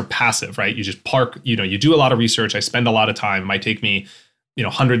those bets are passive, right? You just park, you do a lot of research. I spend a lot of time. It might take me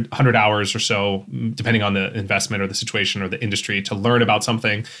 100 hours or so, depending on the investment or the situation or the industry, to learn about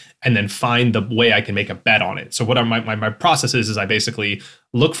something and then find the way I can make a bet on it. So what my process is I basically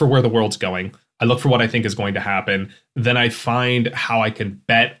look for where the world's going. I look for what I think is going to happen. Then I find how I can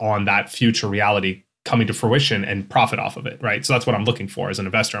bet on that future reality coming to fruition and profit off of it, right? So that's what I'm looking for as an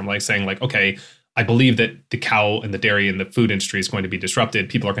investor. I'm saying okay, I believe that the cow and the dairy and the food industry is going to be disrupted.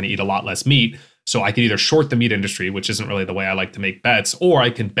 People are going to eat a lot less meat. So I can either short the meat industry, which isn't really the way I like to make bets, or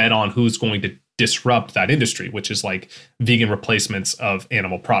I can bet on who's going to disrupt that industry, which is vegan replacements of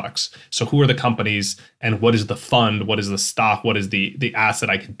animal products. So who are the companies and what is the fund? What is the stock? What is the asset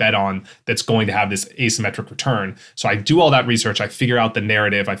I can bet on that's going to have this asymmetric return? So I do all that research. I figure out the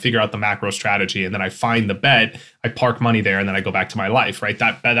narrative. I figure out the macro strategy, and then I find the bet. I park money there, and then I go back to my life, right?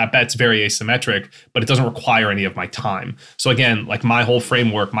 That bet's very asymmetric, but it doesn't require any of my time. So again, my whole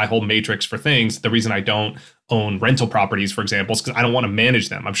framework, my whole matrix for things, the reason I don't own rental properties, for example, is because I don't want to manage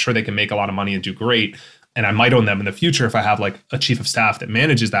them. I'm sure they can make a lot of money and do great. And I might own them in the future if I have a chief of staff that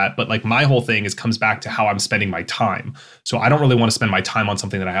manages that. But my whole thing comes back to how I'm spending my time. So I don't really want to spend my time on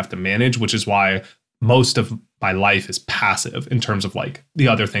something that I have to manage, which is why most of my life is passive in terms of the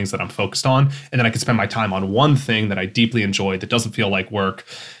other things that I'm focused on. And then I can spend my time on one thing that I deeply enjoy that doesn't feel like work.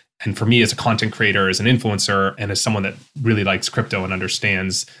 And for me as a content creator, as an influencer, and as someone that really likes crypto and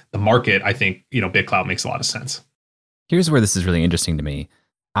understands the market, I think, BitClout makes a lot of sense. Here's where this is really interesting to me.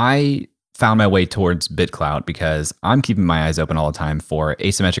 I found my way towards BitClout because I'm keeping my eyes open all the time for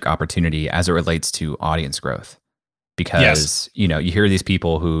asymmetric opportunity as it relates to audience growth. Because, you hear these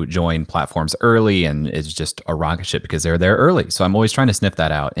people who join platforms early and it's just a rocket ship because they're there early. So I'm always trying to sniff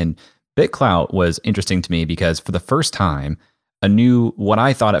that out. And BitClout was interesting to me because for the first time, what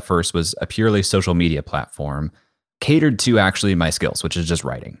I thought at first was a purely social media platform catered to actually my skills, which is just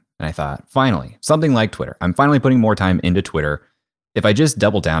writing. And I thought, finally, something like Twitter. I'm finally putting more time into Twitter. If I just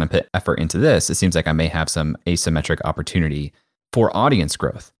double down and put effort into this, it seems like I may have some asymmetric opportunity for audience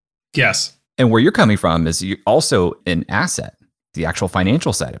growth. Yes. And where you're coming from is also an asset, the actual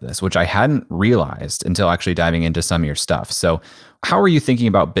financial side of this, which I hadn't realized until actually diving into some of your stuff. So how are you thinking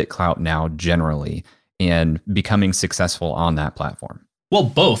about BitClout now generally and becoming successful on that platform? Well,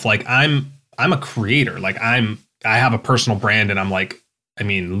 both. I'm a creator. I have a personal brand, and I'm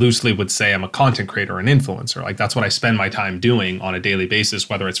loosely would say I'm a content creator, an influencer. That's what I spend my time doing on a daily basis,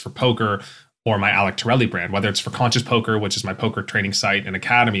 whether it's for poker or my Alec Torelli brand, whether it's for Conscious Poker, which is my poker training site and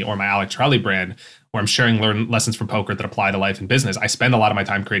academy, or my Alec Torelli brand, where I'm sharing lessons from poker that apply to life and business. I spend a lot of my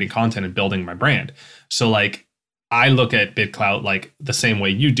time creating content and building my brand. So like, I look at BitClout like the same way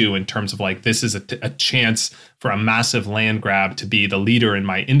you do, in terms of like, this is a chance for a massive land grab to be the leader in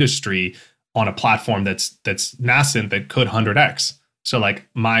my industry on a platform that's nascent, that could 100x. So like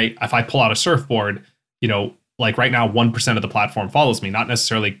if I pull out a surfboard, like right now, 1% of the platform follows me, not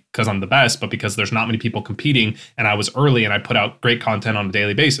necessarily because I'm the best, but because there's not many people competing and I was early and I put out great content on a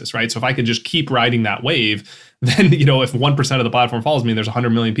daily basis, right? So if I could just keep riding that wave, then, if 1% of the platform follows me and there's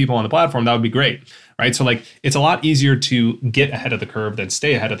 100 million people on the platform, that would be great, right? So like, it's a lot easier to get ahead of the curve than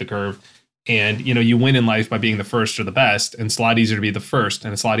stay ahead of the curve. And, you win in life by being the first or the best. And it's a lot easier to be the first.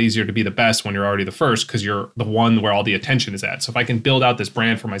 And it's a lot easier to be the best when you're already the first, because you're the one where all the attention is at. So if I can build out this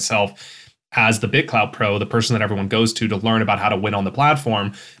brand for myself as the BitClout Pro, the person that everyone goes to learn about how to win on the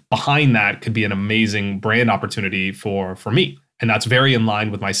platform, behind that could be an amazing brand opportunity for me. And that's very in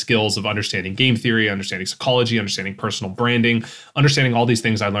line with my skills of understanding game theory, understanding psychology, understanding personal branding, understanding all these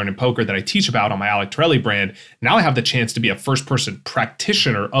things I learned in poker that I teach about on my Alec Torelli brand. Now I have the chance to be a first-person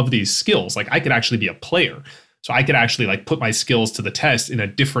practitioner of these skills. Like, I could actually be a player. So I could actually like put my skills to the test in a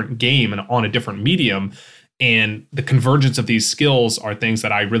different game and on a different medium. And the convergence of these skills are things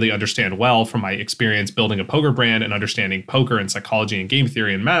that I really understand well from my experience building a poker brand and understanding poker and psychology and game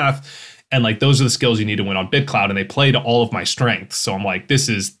theory and math. And like, those are the skills you need to win on BitClout, and they play to all of my strengths. So I'm like, this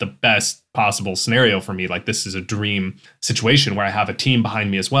is the best possible scenario for me. Like, this is a dream situation where I have a team behind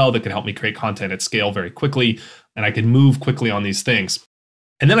me as well that can help me create content at scale very quickly, and I can move quickly on these things.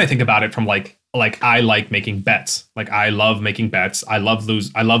 And then I think about it from like I like making bets. Like, I love making bets. I love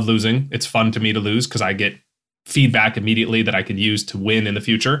losing. It's fun to me to lose because I get feedback immediately that I could use to win in the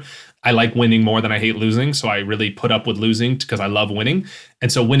future. I like winning more than I hate losing. So I really put up with losing because I love winning.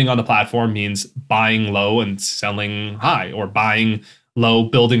 And so winning on the platform means buying low and selling high, or buying low,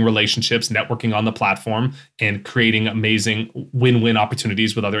 building relationships, networking on the platform, and creating amazing win-win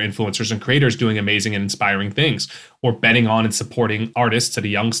opportunities with other influencers and creators doing amazing and inspiring things, or betting on and supporting artists at a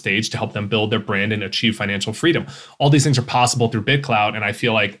young stage to help them build their brand and achieve financial freedom. All these things are possible through BitClout, and I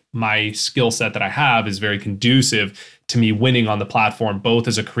feel like my skill set that I have is very conducive to me winning on the platform, both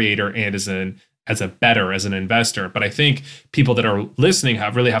as a creator and as a bettor, as an investor. But I think people that are listening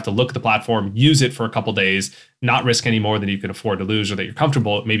really have to look at the platform, use it for a couple days, not risk any more than you can afford to lose, or that you're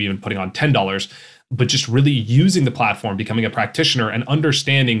comfortable, maybe even putting on $10, but just really using the platform, becoming a practitioner, and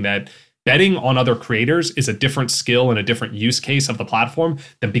understanding that betting on other creators is a different skill and a different use case of the platform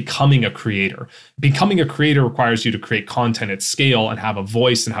than becoming a creator. Becoming a creator requires you to create content at scale and have a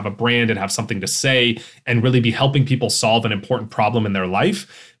voice and have a brand and have something to say and really be helping people solve an important problem in their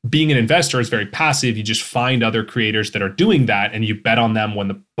life. Being an investor is very passive. You just find other creators that are doing that and you bet on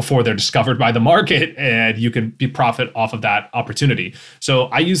them before they're discovered by the market, and you can profit off of that opportunity. So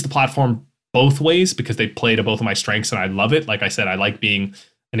I use the platform both ways because they play to both of my strengths, and I love it. Like I said, I like being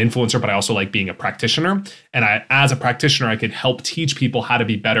an influencer, but I also like being a practitioner. And as a practitioner, I could help teach people how to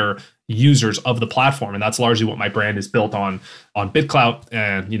be better users of the platform. And that's largely what my brand is built on BitClout.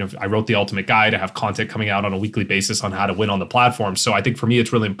 And, I wrote the ultimate guide. I have content coming out on a weekly basis on how to win on the platform. So I think for me,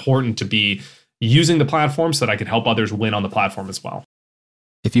 it's really important to be using the platform so that I can help others win on the platform as well.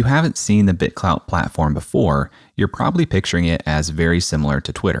 If you haven't seen the BitClout platform before, you're probably picturing it as very similar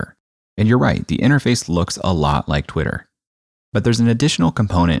to Twitter. And you're right, the interface looks a lot like Twitter. But there's an additional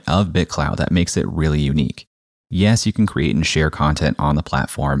component of BitClout that makes it really unique. Yes, you can create and share content on the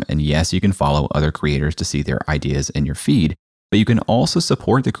platform, and yes, you can follow other creators to see their ideas in your feed, but you can also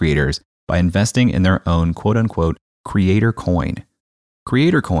support the creators by investing in their own quote-unquote creator coin.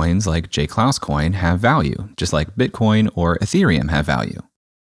 Creator coins like JKlaus Coin have value, just like Bitcoin or Ethereum have value.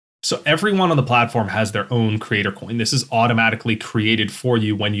 So everyone on the platform has their own creator coin. This is automatically created for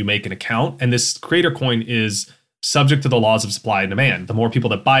you when you make an account, and this creator coin is subject to the laws of supply and demand. The more people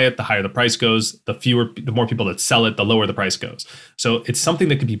that buy it, the higher the price goes. The more people that sell it, the lower the price goes. So it's something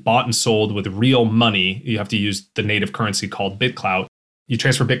that can be bought and sold with real money. You have to use the native currency called BitClout. You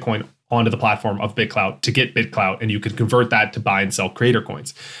transfer Bitcoin onto the platform of BitClout to get BitClout, and you can convert that to buy and sell creator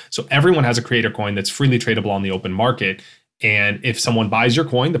coins. So everyone has a creator coin that's freely tradable on the open market. And if someone buys your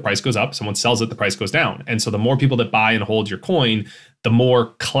coin, the price goes up. Someone sells it, the price goes down. And so the more people that buy and hold your coin, the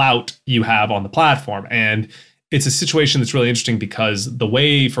more clout you have on the platform. And it's a situation that's really interesting because the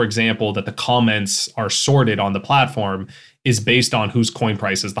way, for example, that the comments are sorted on the platform is based on whose coin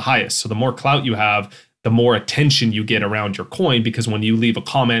price is the highest. So the more clout you have, the more attention you get around your coin, because when you leave a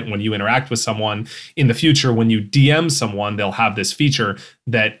comment, when you interact with someone in the future, when you DM someone, they'll have this feature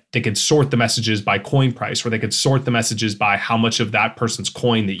that they could sort the messages by coin price, or they could sort the messages by how much of that person's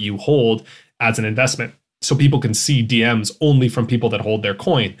coin that you hold as an investment. So people can see DMs only from people that hold their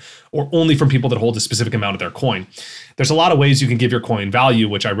coin or only from people that hold a specific amount of their coin. There's a lot of ways you can give your coin value,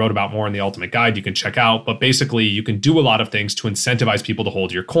 which I wrote about more in the Ultimate Guide you can check out. But basically, you can do a lot of things to incentivize people to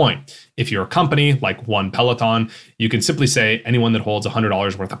hold your coin. If you're a company like One Peloton, you can simply say anyone that holds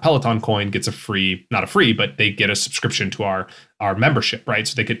 $100 worth of Peloton coin gets a free, not a free, but they get a subscription to our membership, right?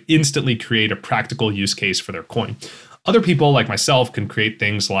 So they could instantly create a practical use case for their coin. Other people like myself can create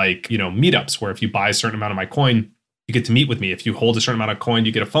things like, meetups where if you buy a certain amount of my coin, you get to meet with me. If you hold a certain amount of coin,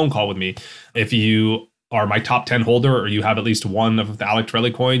 you get a phone call with me. If you are my top 10 holder or you have at least one of the Alec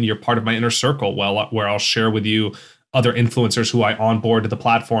Torelli coin, you're part of my inner circle where I'll share with you other influencers who I onboard to the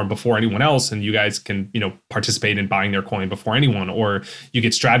platform before anyone else. And you guys can, participate in buying their coin before anyone, or you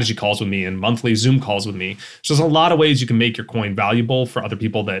get strategy calls with me and monthly Zoom calls with me. So there's a lot of ways you can make your coin valuable for other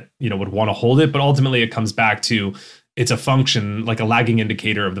people that, would want to hold it. But ultimately it comes back to it's a function, like a lagging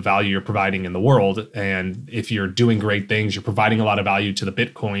indicator of the value you're providing in the world. And if you're doing great things, you're providing a lot of value to the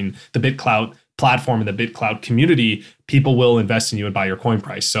Bitcoin, the BitClout platform and the BitClout community, people will invest in you and buy your coin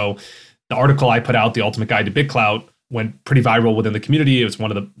price. So the article I put out, The Ultimate Guide to BitClout, went pretty viral within the community. It was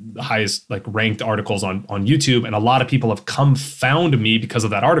one of the highest ranked articles on YouTube. And a lot of people have found me because of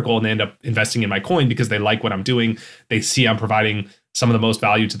that article, and they end up investing in my coin because they like what I'm doing. They see I'm providing some of the most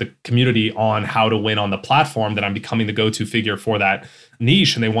value to the community on how to win on the platform, that I'm becoming the go-to figure for that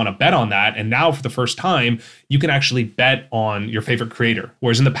niche, and they want to bet on that. And now for the first time, you can actually bet on your favorite creator.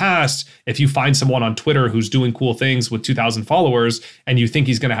 Whereas in the past, if you find someone on Twitter who's doing cool things with 2,000 followers and you think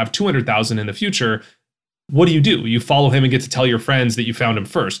he's going to have 200,000 in the future, what do? You follow him and get to tell your friends that you found him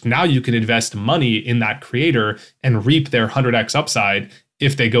first. Now you can invest money in that creator and reap their 100x upside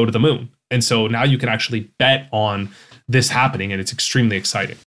if they go to the moon. And so now you can actually bet on this happening, and it's extremely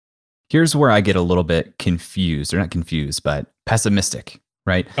exciting. Here's where I get a little bit confused, or not confused, but pessimistic,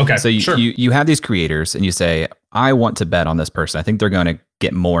 right? Okay, so sure. you have these creators and you say, I want to bet on this person. I think they're going to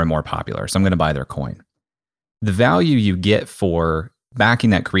get more and more popular, so I'm going to buy their coin. The value you get for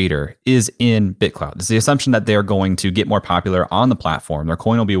backing that creator is in BitClout. It's the assumption that they're going to get more popular on the platform. Their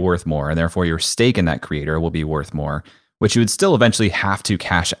coin will be worth more, and therefore your stake in that creator will be worth more, which you would still eventually have to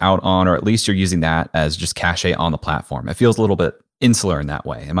cash out on, or at least you're using that as just cachet on the platform. It feels a little bit insular in that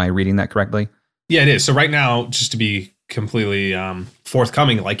way. Am I reading that correctly? Yeah, it is. So right now, just to be completely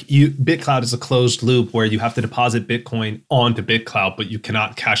forthcoming, BitClout is a closed loop where you have to deposit Bitcoin onto BitClout, but you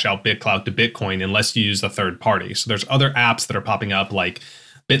cannot cash out BitClout to Bitcoin unless you use a third party. So there's other apps that are popping up like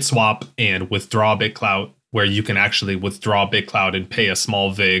BitSwap and Withdraw BitClout, where you can actually withdraw BitClout and pay a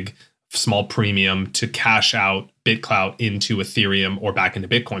small VIG, small premium to cash out BitClout into Ethereum or back into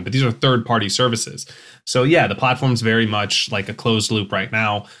Bitcoin. But these are third-party services. So yeah, the platform's very much like a closed loop right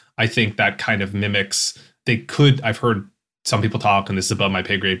now. I think that kind of mimics, I've heard some people talk, and this is above my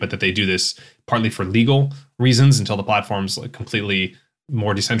pay grade, but that they do this partly for legal reasons until the platform's completely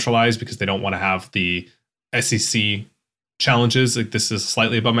more decentralized, because they don't want to have the SEC challenges. This is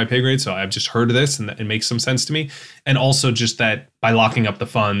slightly above my pay grade, so I've just heard of this, and it makes some sense to me. And also just that by locking up the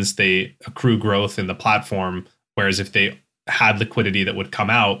funds, they accrue growth in the platform, whereas if they had liquidity that would come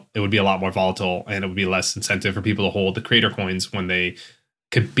out, it would be a lot more volatile, and it would be less incentive for people to hold the creator coins when they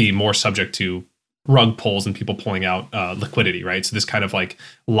could be more subject to rug pulls and people pulling out liquidity, right? So this kind of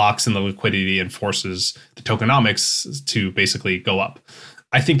locks in the liquidity and forces the tokenomics to basically go up.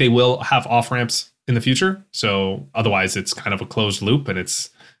 I think they will have off ramps in the future. So otherwise it's kind of a closed loop, and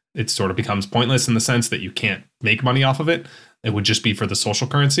it sort of becomes pointless in the sense that you can't make money off of it. It would just be for the social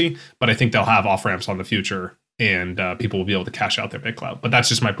currency, but I think they'll have off ramps on the future, and people will be able to cash out their BitClout. But that's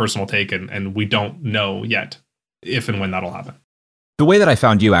just my personal take, and we don't know yet if and when that'll happen. The way that I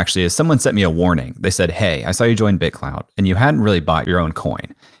found you actually is someone sent me a warning. They said, hey, I saw you join BitClout and you hadn't really bought your own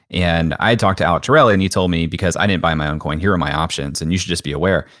coin. And I had talked to Alec Torelli, and he told me, because I didn't buy my own coin, here are my options, and you should just be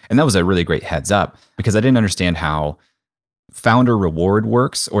aware. And that was a really great heads up, because I didn't understand how founder reward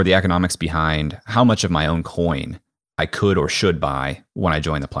works, or the economics behind how much of my own coin I could or should buy when I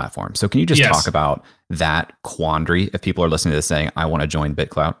join the platform. So can you just talk about that quandary if people are listening to this saying, I want to join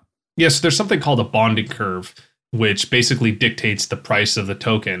BitClout? Yes, there's something called a bonding curve, which basically dictates the price of the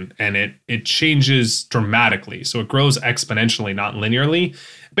token, and it changes dramatically. So it grows exponentially, not linearly.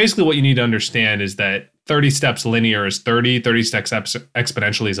 Basically, what you need to understand is that 30 steps linear is 30 steps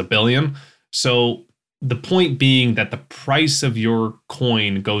exponentially is a billion. So the point being that the price of your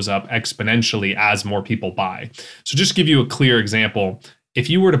coin goes up exponentially as more people buy. So just to give you a clear example, if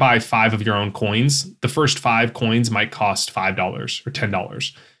you were to buy 5 of your own coins, the first 5 coins might cost $5 or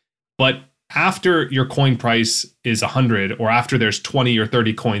 $10. But after your coin price is 100, or after there's 20 or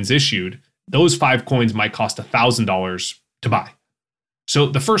 30 coins issued, those 5 coins might cost $1,000 to buy. So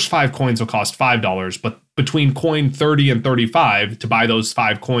the first 5 coins will cost $5, but between coin 30 and 35 to buy those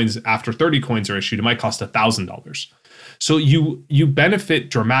 5 coins after 30 coins are issued, it might cost $1,000. So you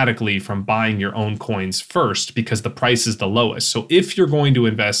benefit dramatically from buying your own coins first because the price is the lowest. So if you're going to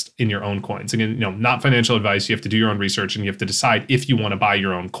invest in your own coins, again, not financial advice, you have to do your own research and you have to decide if you want to buy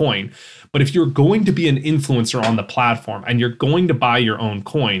your own coin. But if you're going to be an influencer on the platform and you're going to buy your own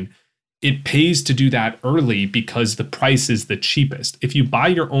coin, it pays to do that early because the price is the cheapest. If you buy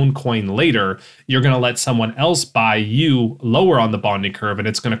your own coin later, you're going to let someone else buy you lower on the bonding curve, and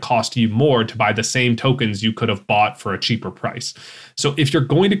it's going to cost you more to buy the same tokens you could have bought for a cheaper price. So if you're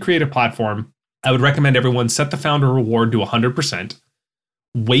going to create a platform, I would recommend everyone set the founder reward to 100%,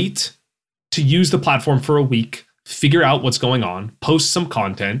 wait to use the platform for a week, figure out what's going on, post some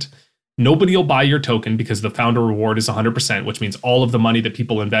content. Nobody will buy your token because the founder reward is 100%, which means all of the money that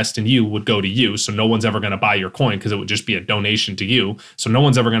people invest in you would go to you. So no one's ever going to buy your coin because it would just be a donation to you. So no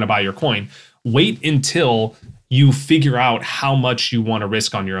one's ever going to buy your coin. Wait until you figure out how much you want to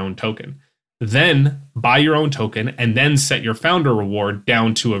risk on your own token. Then buy your own token and then set your founder reward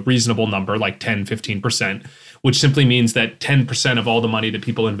down to a reasonable number like 10, 15%, which simply means that 10% of all the money that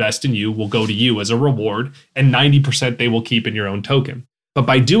people invest in you will go to you as a reward and 90% they will keep in your own token. But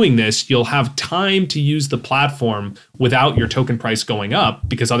by doing this, you'll have time to use the platform without your token price going up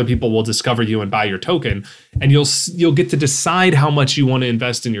because other people will discover you and buy your token, and you'll get to decide how much you want to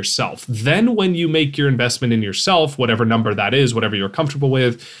invest in yourself. Then when you make your investment in yourself, whatever number that is, whatever you're comfortable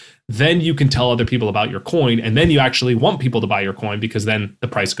with, then you can tell other people about your coin, and then you actually want people to buy your coin because then the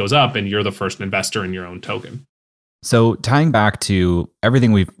price goes up and you're the first investor in your own token. So tying back to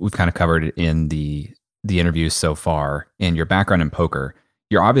everything we've kind of covered in the interviews so far and your background in poker,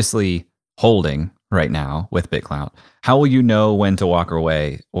 you're obviously holding right now with BitClout. How will you know when to walk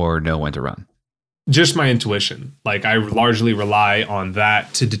away or know when to run? Just my intuition. Like I largely rely on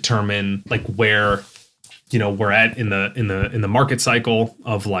that to determine like where, we're at in the market cycle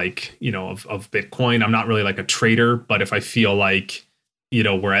of like, of Bitcoin. I'm not really like a trader, but if I feel like,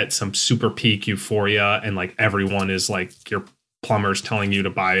 we're at some super peak euphoria and like everyone is like your plumber's telling you to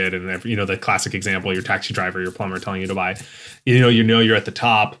buy it, and the classic example, your taxi driver, your plumber telling you to buy, you're at the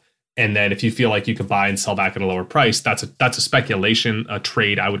top, and then if you feel like you can buy and sell back at a lower price, that's a speculation, a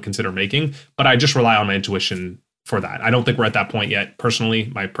trade I would consider making, but I just rely on my intuition for that. I don't think we're at that point yet.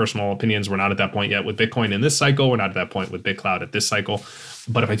 Personally, my personal opinions, we're not at that point yet with Bitcoin in this cycle. We're not at that point with BitClout at this cycle.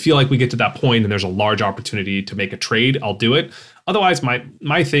 But if I feel like we get to that point and there's a large opportunity to make a trade, I'll do it. Otherwise,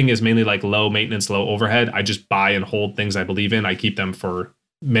 my thing is mainly like low maintenance, low overhead. I just buy and hold things I believe in. I keep them for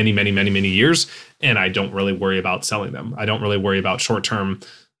many, many, many, many years, and I don't really worry about selling them. I don't really worry about short-term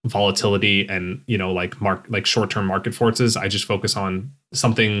volatility and like short-term market forces. I just focus on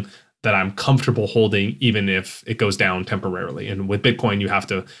something that I'm comfortable holding, even if it goes down temporarily. And with Bitcoin, you have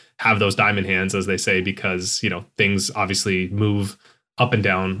to have those diamond hands, as they say, because things obviously move up and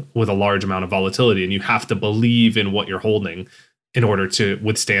down with a large amount of volatility, and you have to believe in what you're holding in order to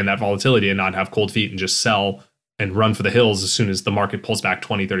withstand that volatility and not have cold feet and just sell and run for the hills as soon as the market pulls back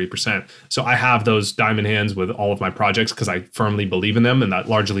 20, 30%. So I have those diamond hands with all of my projects because I firmly believe in them. And that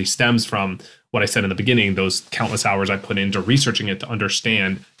largely stems from what I said in the beginning, those countless hours I put into researching it to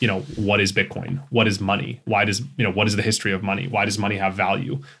understand, what is Bitcoin? What is money? What is the history of money? Why does money have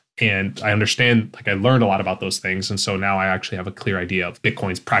value? And I understand, I learned a lot about those things. And so now I actually have a clear idea of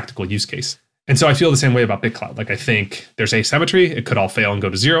Bitcoin's practical use case. And so I feel the same way about BitClout. I think there's asymmetry. It could all fail and go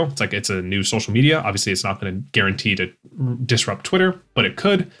to zero. It's a new social media. Obviously, it's not going to guarantee to disrupt Twitter, but it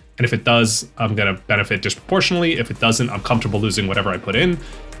could. And if it does, I'm going to benefit disproportionately. If it doesn't, I'm comfortable losing whatever I put in.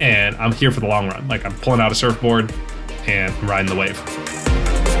 And I'm here for the long run. I'm pulling out a surfboard and I'm riding the wave.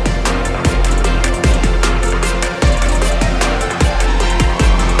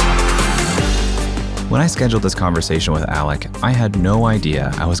 When I scheduled this conversation with Alec, I had no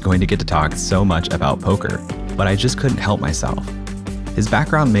idea I was going to get to talk so much about poker, but I just couldn't help myself. His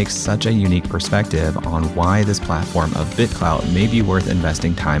background makes such a unique perspective on why this platform of BitClout may be worth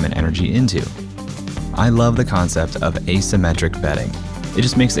investing time and energy into. I love the concept of asymmetric betting. It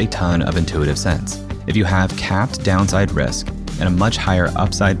just makes a ton of intuitive sense. If you have capped downside risk and a much higher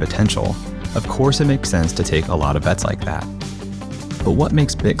upside potential, of course it makes sense to take a lot of bets like that. But what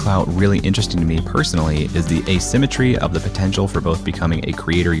makes BitClout really interesting to me personally is the asymmetry of the potential for both becoming a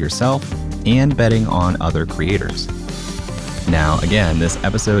creator yourself and betting on other creators. Now, again, this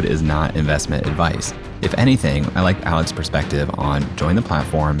episode is not investment advice. If anything, I like Alec's perspective on join the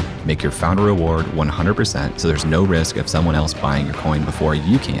platform, make your founder reward 100% so there's no risk of someone else buying your coin before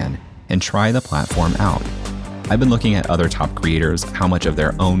you can, and try the platform out. I've been looking at other top creators, how much of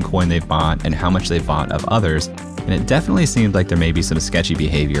their own coin they've bought and how much they've bought of others, and and it definitely seemed like there may be some sketchy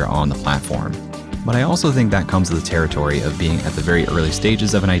behavior on the platform. But I also think that comes with the territory of being at the very early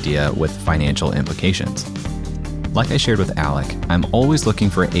stages of an idea with financial implications. Like I shared with Alec, I'm always looking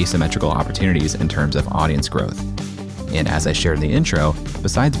for asymmetrical opportunities in terms of audience growth. And as I shared in the intro,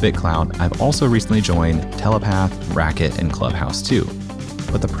 besides BitClout, I've also recently joined Telepath, Racket, and Clubhouse too.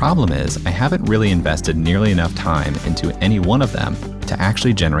 But the problem is, I haven't really invested nearly enough time into any one of them to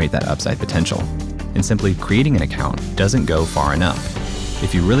actually generate that upside potential. And simply creating an account doesn't go far enough.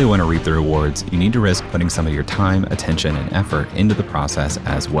 If you really want to reap the rewards, you need to risk putting some of your time, attention, and effort into the process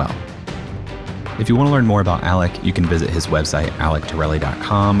as well. If you want to learn more about Alec, you can visit his website,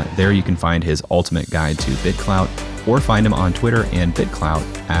 alectorelli.com. There you can find his ultimate guide to BitClout, or find him on Twitter and BitClout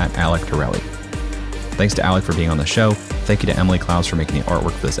at alectorelli. Thanks to Alec for being on the show. Thank you to Emily Klaus for making the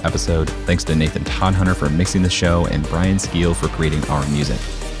artwork for this episode. Thanks to Nathan Todhunter for mixing the show, and Brian Skeel for creating our music.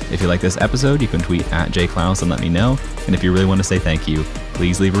 If you like this episode, you can tweet at jklaus and let me know. And if you really want to say thank you,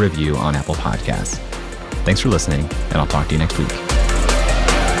 please leave a review on Apple Podcasts. Thanks for listening, and I'll talk to you next week.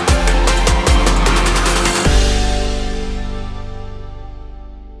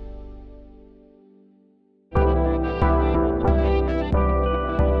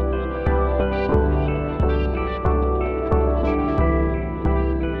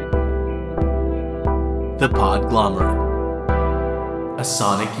 The Podglomerate, a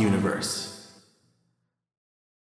sonic universe.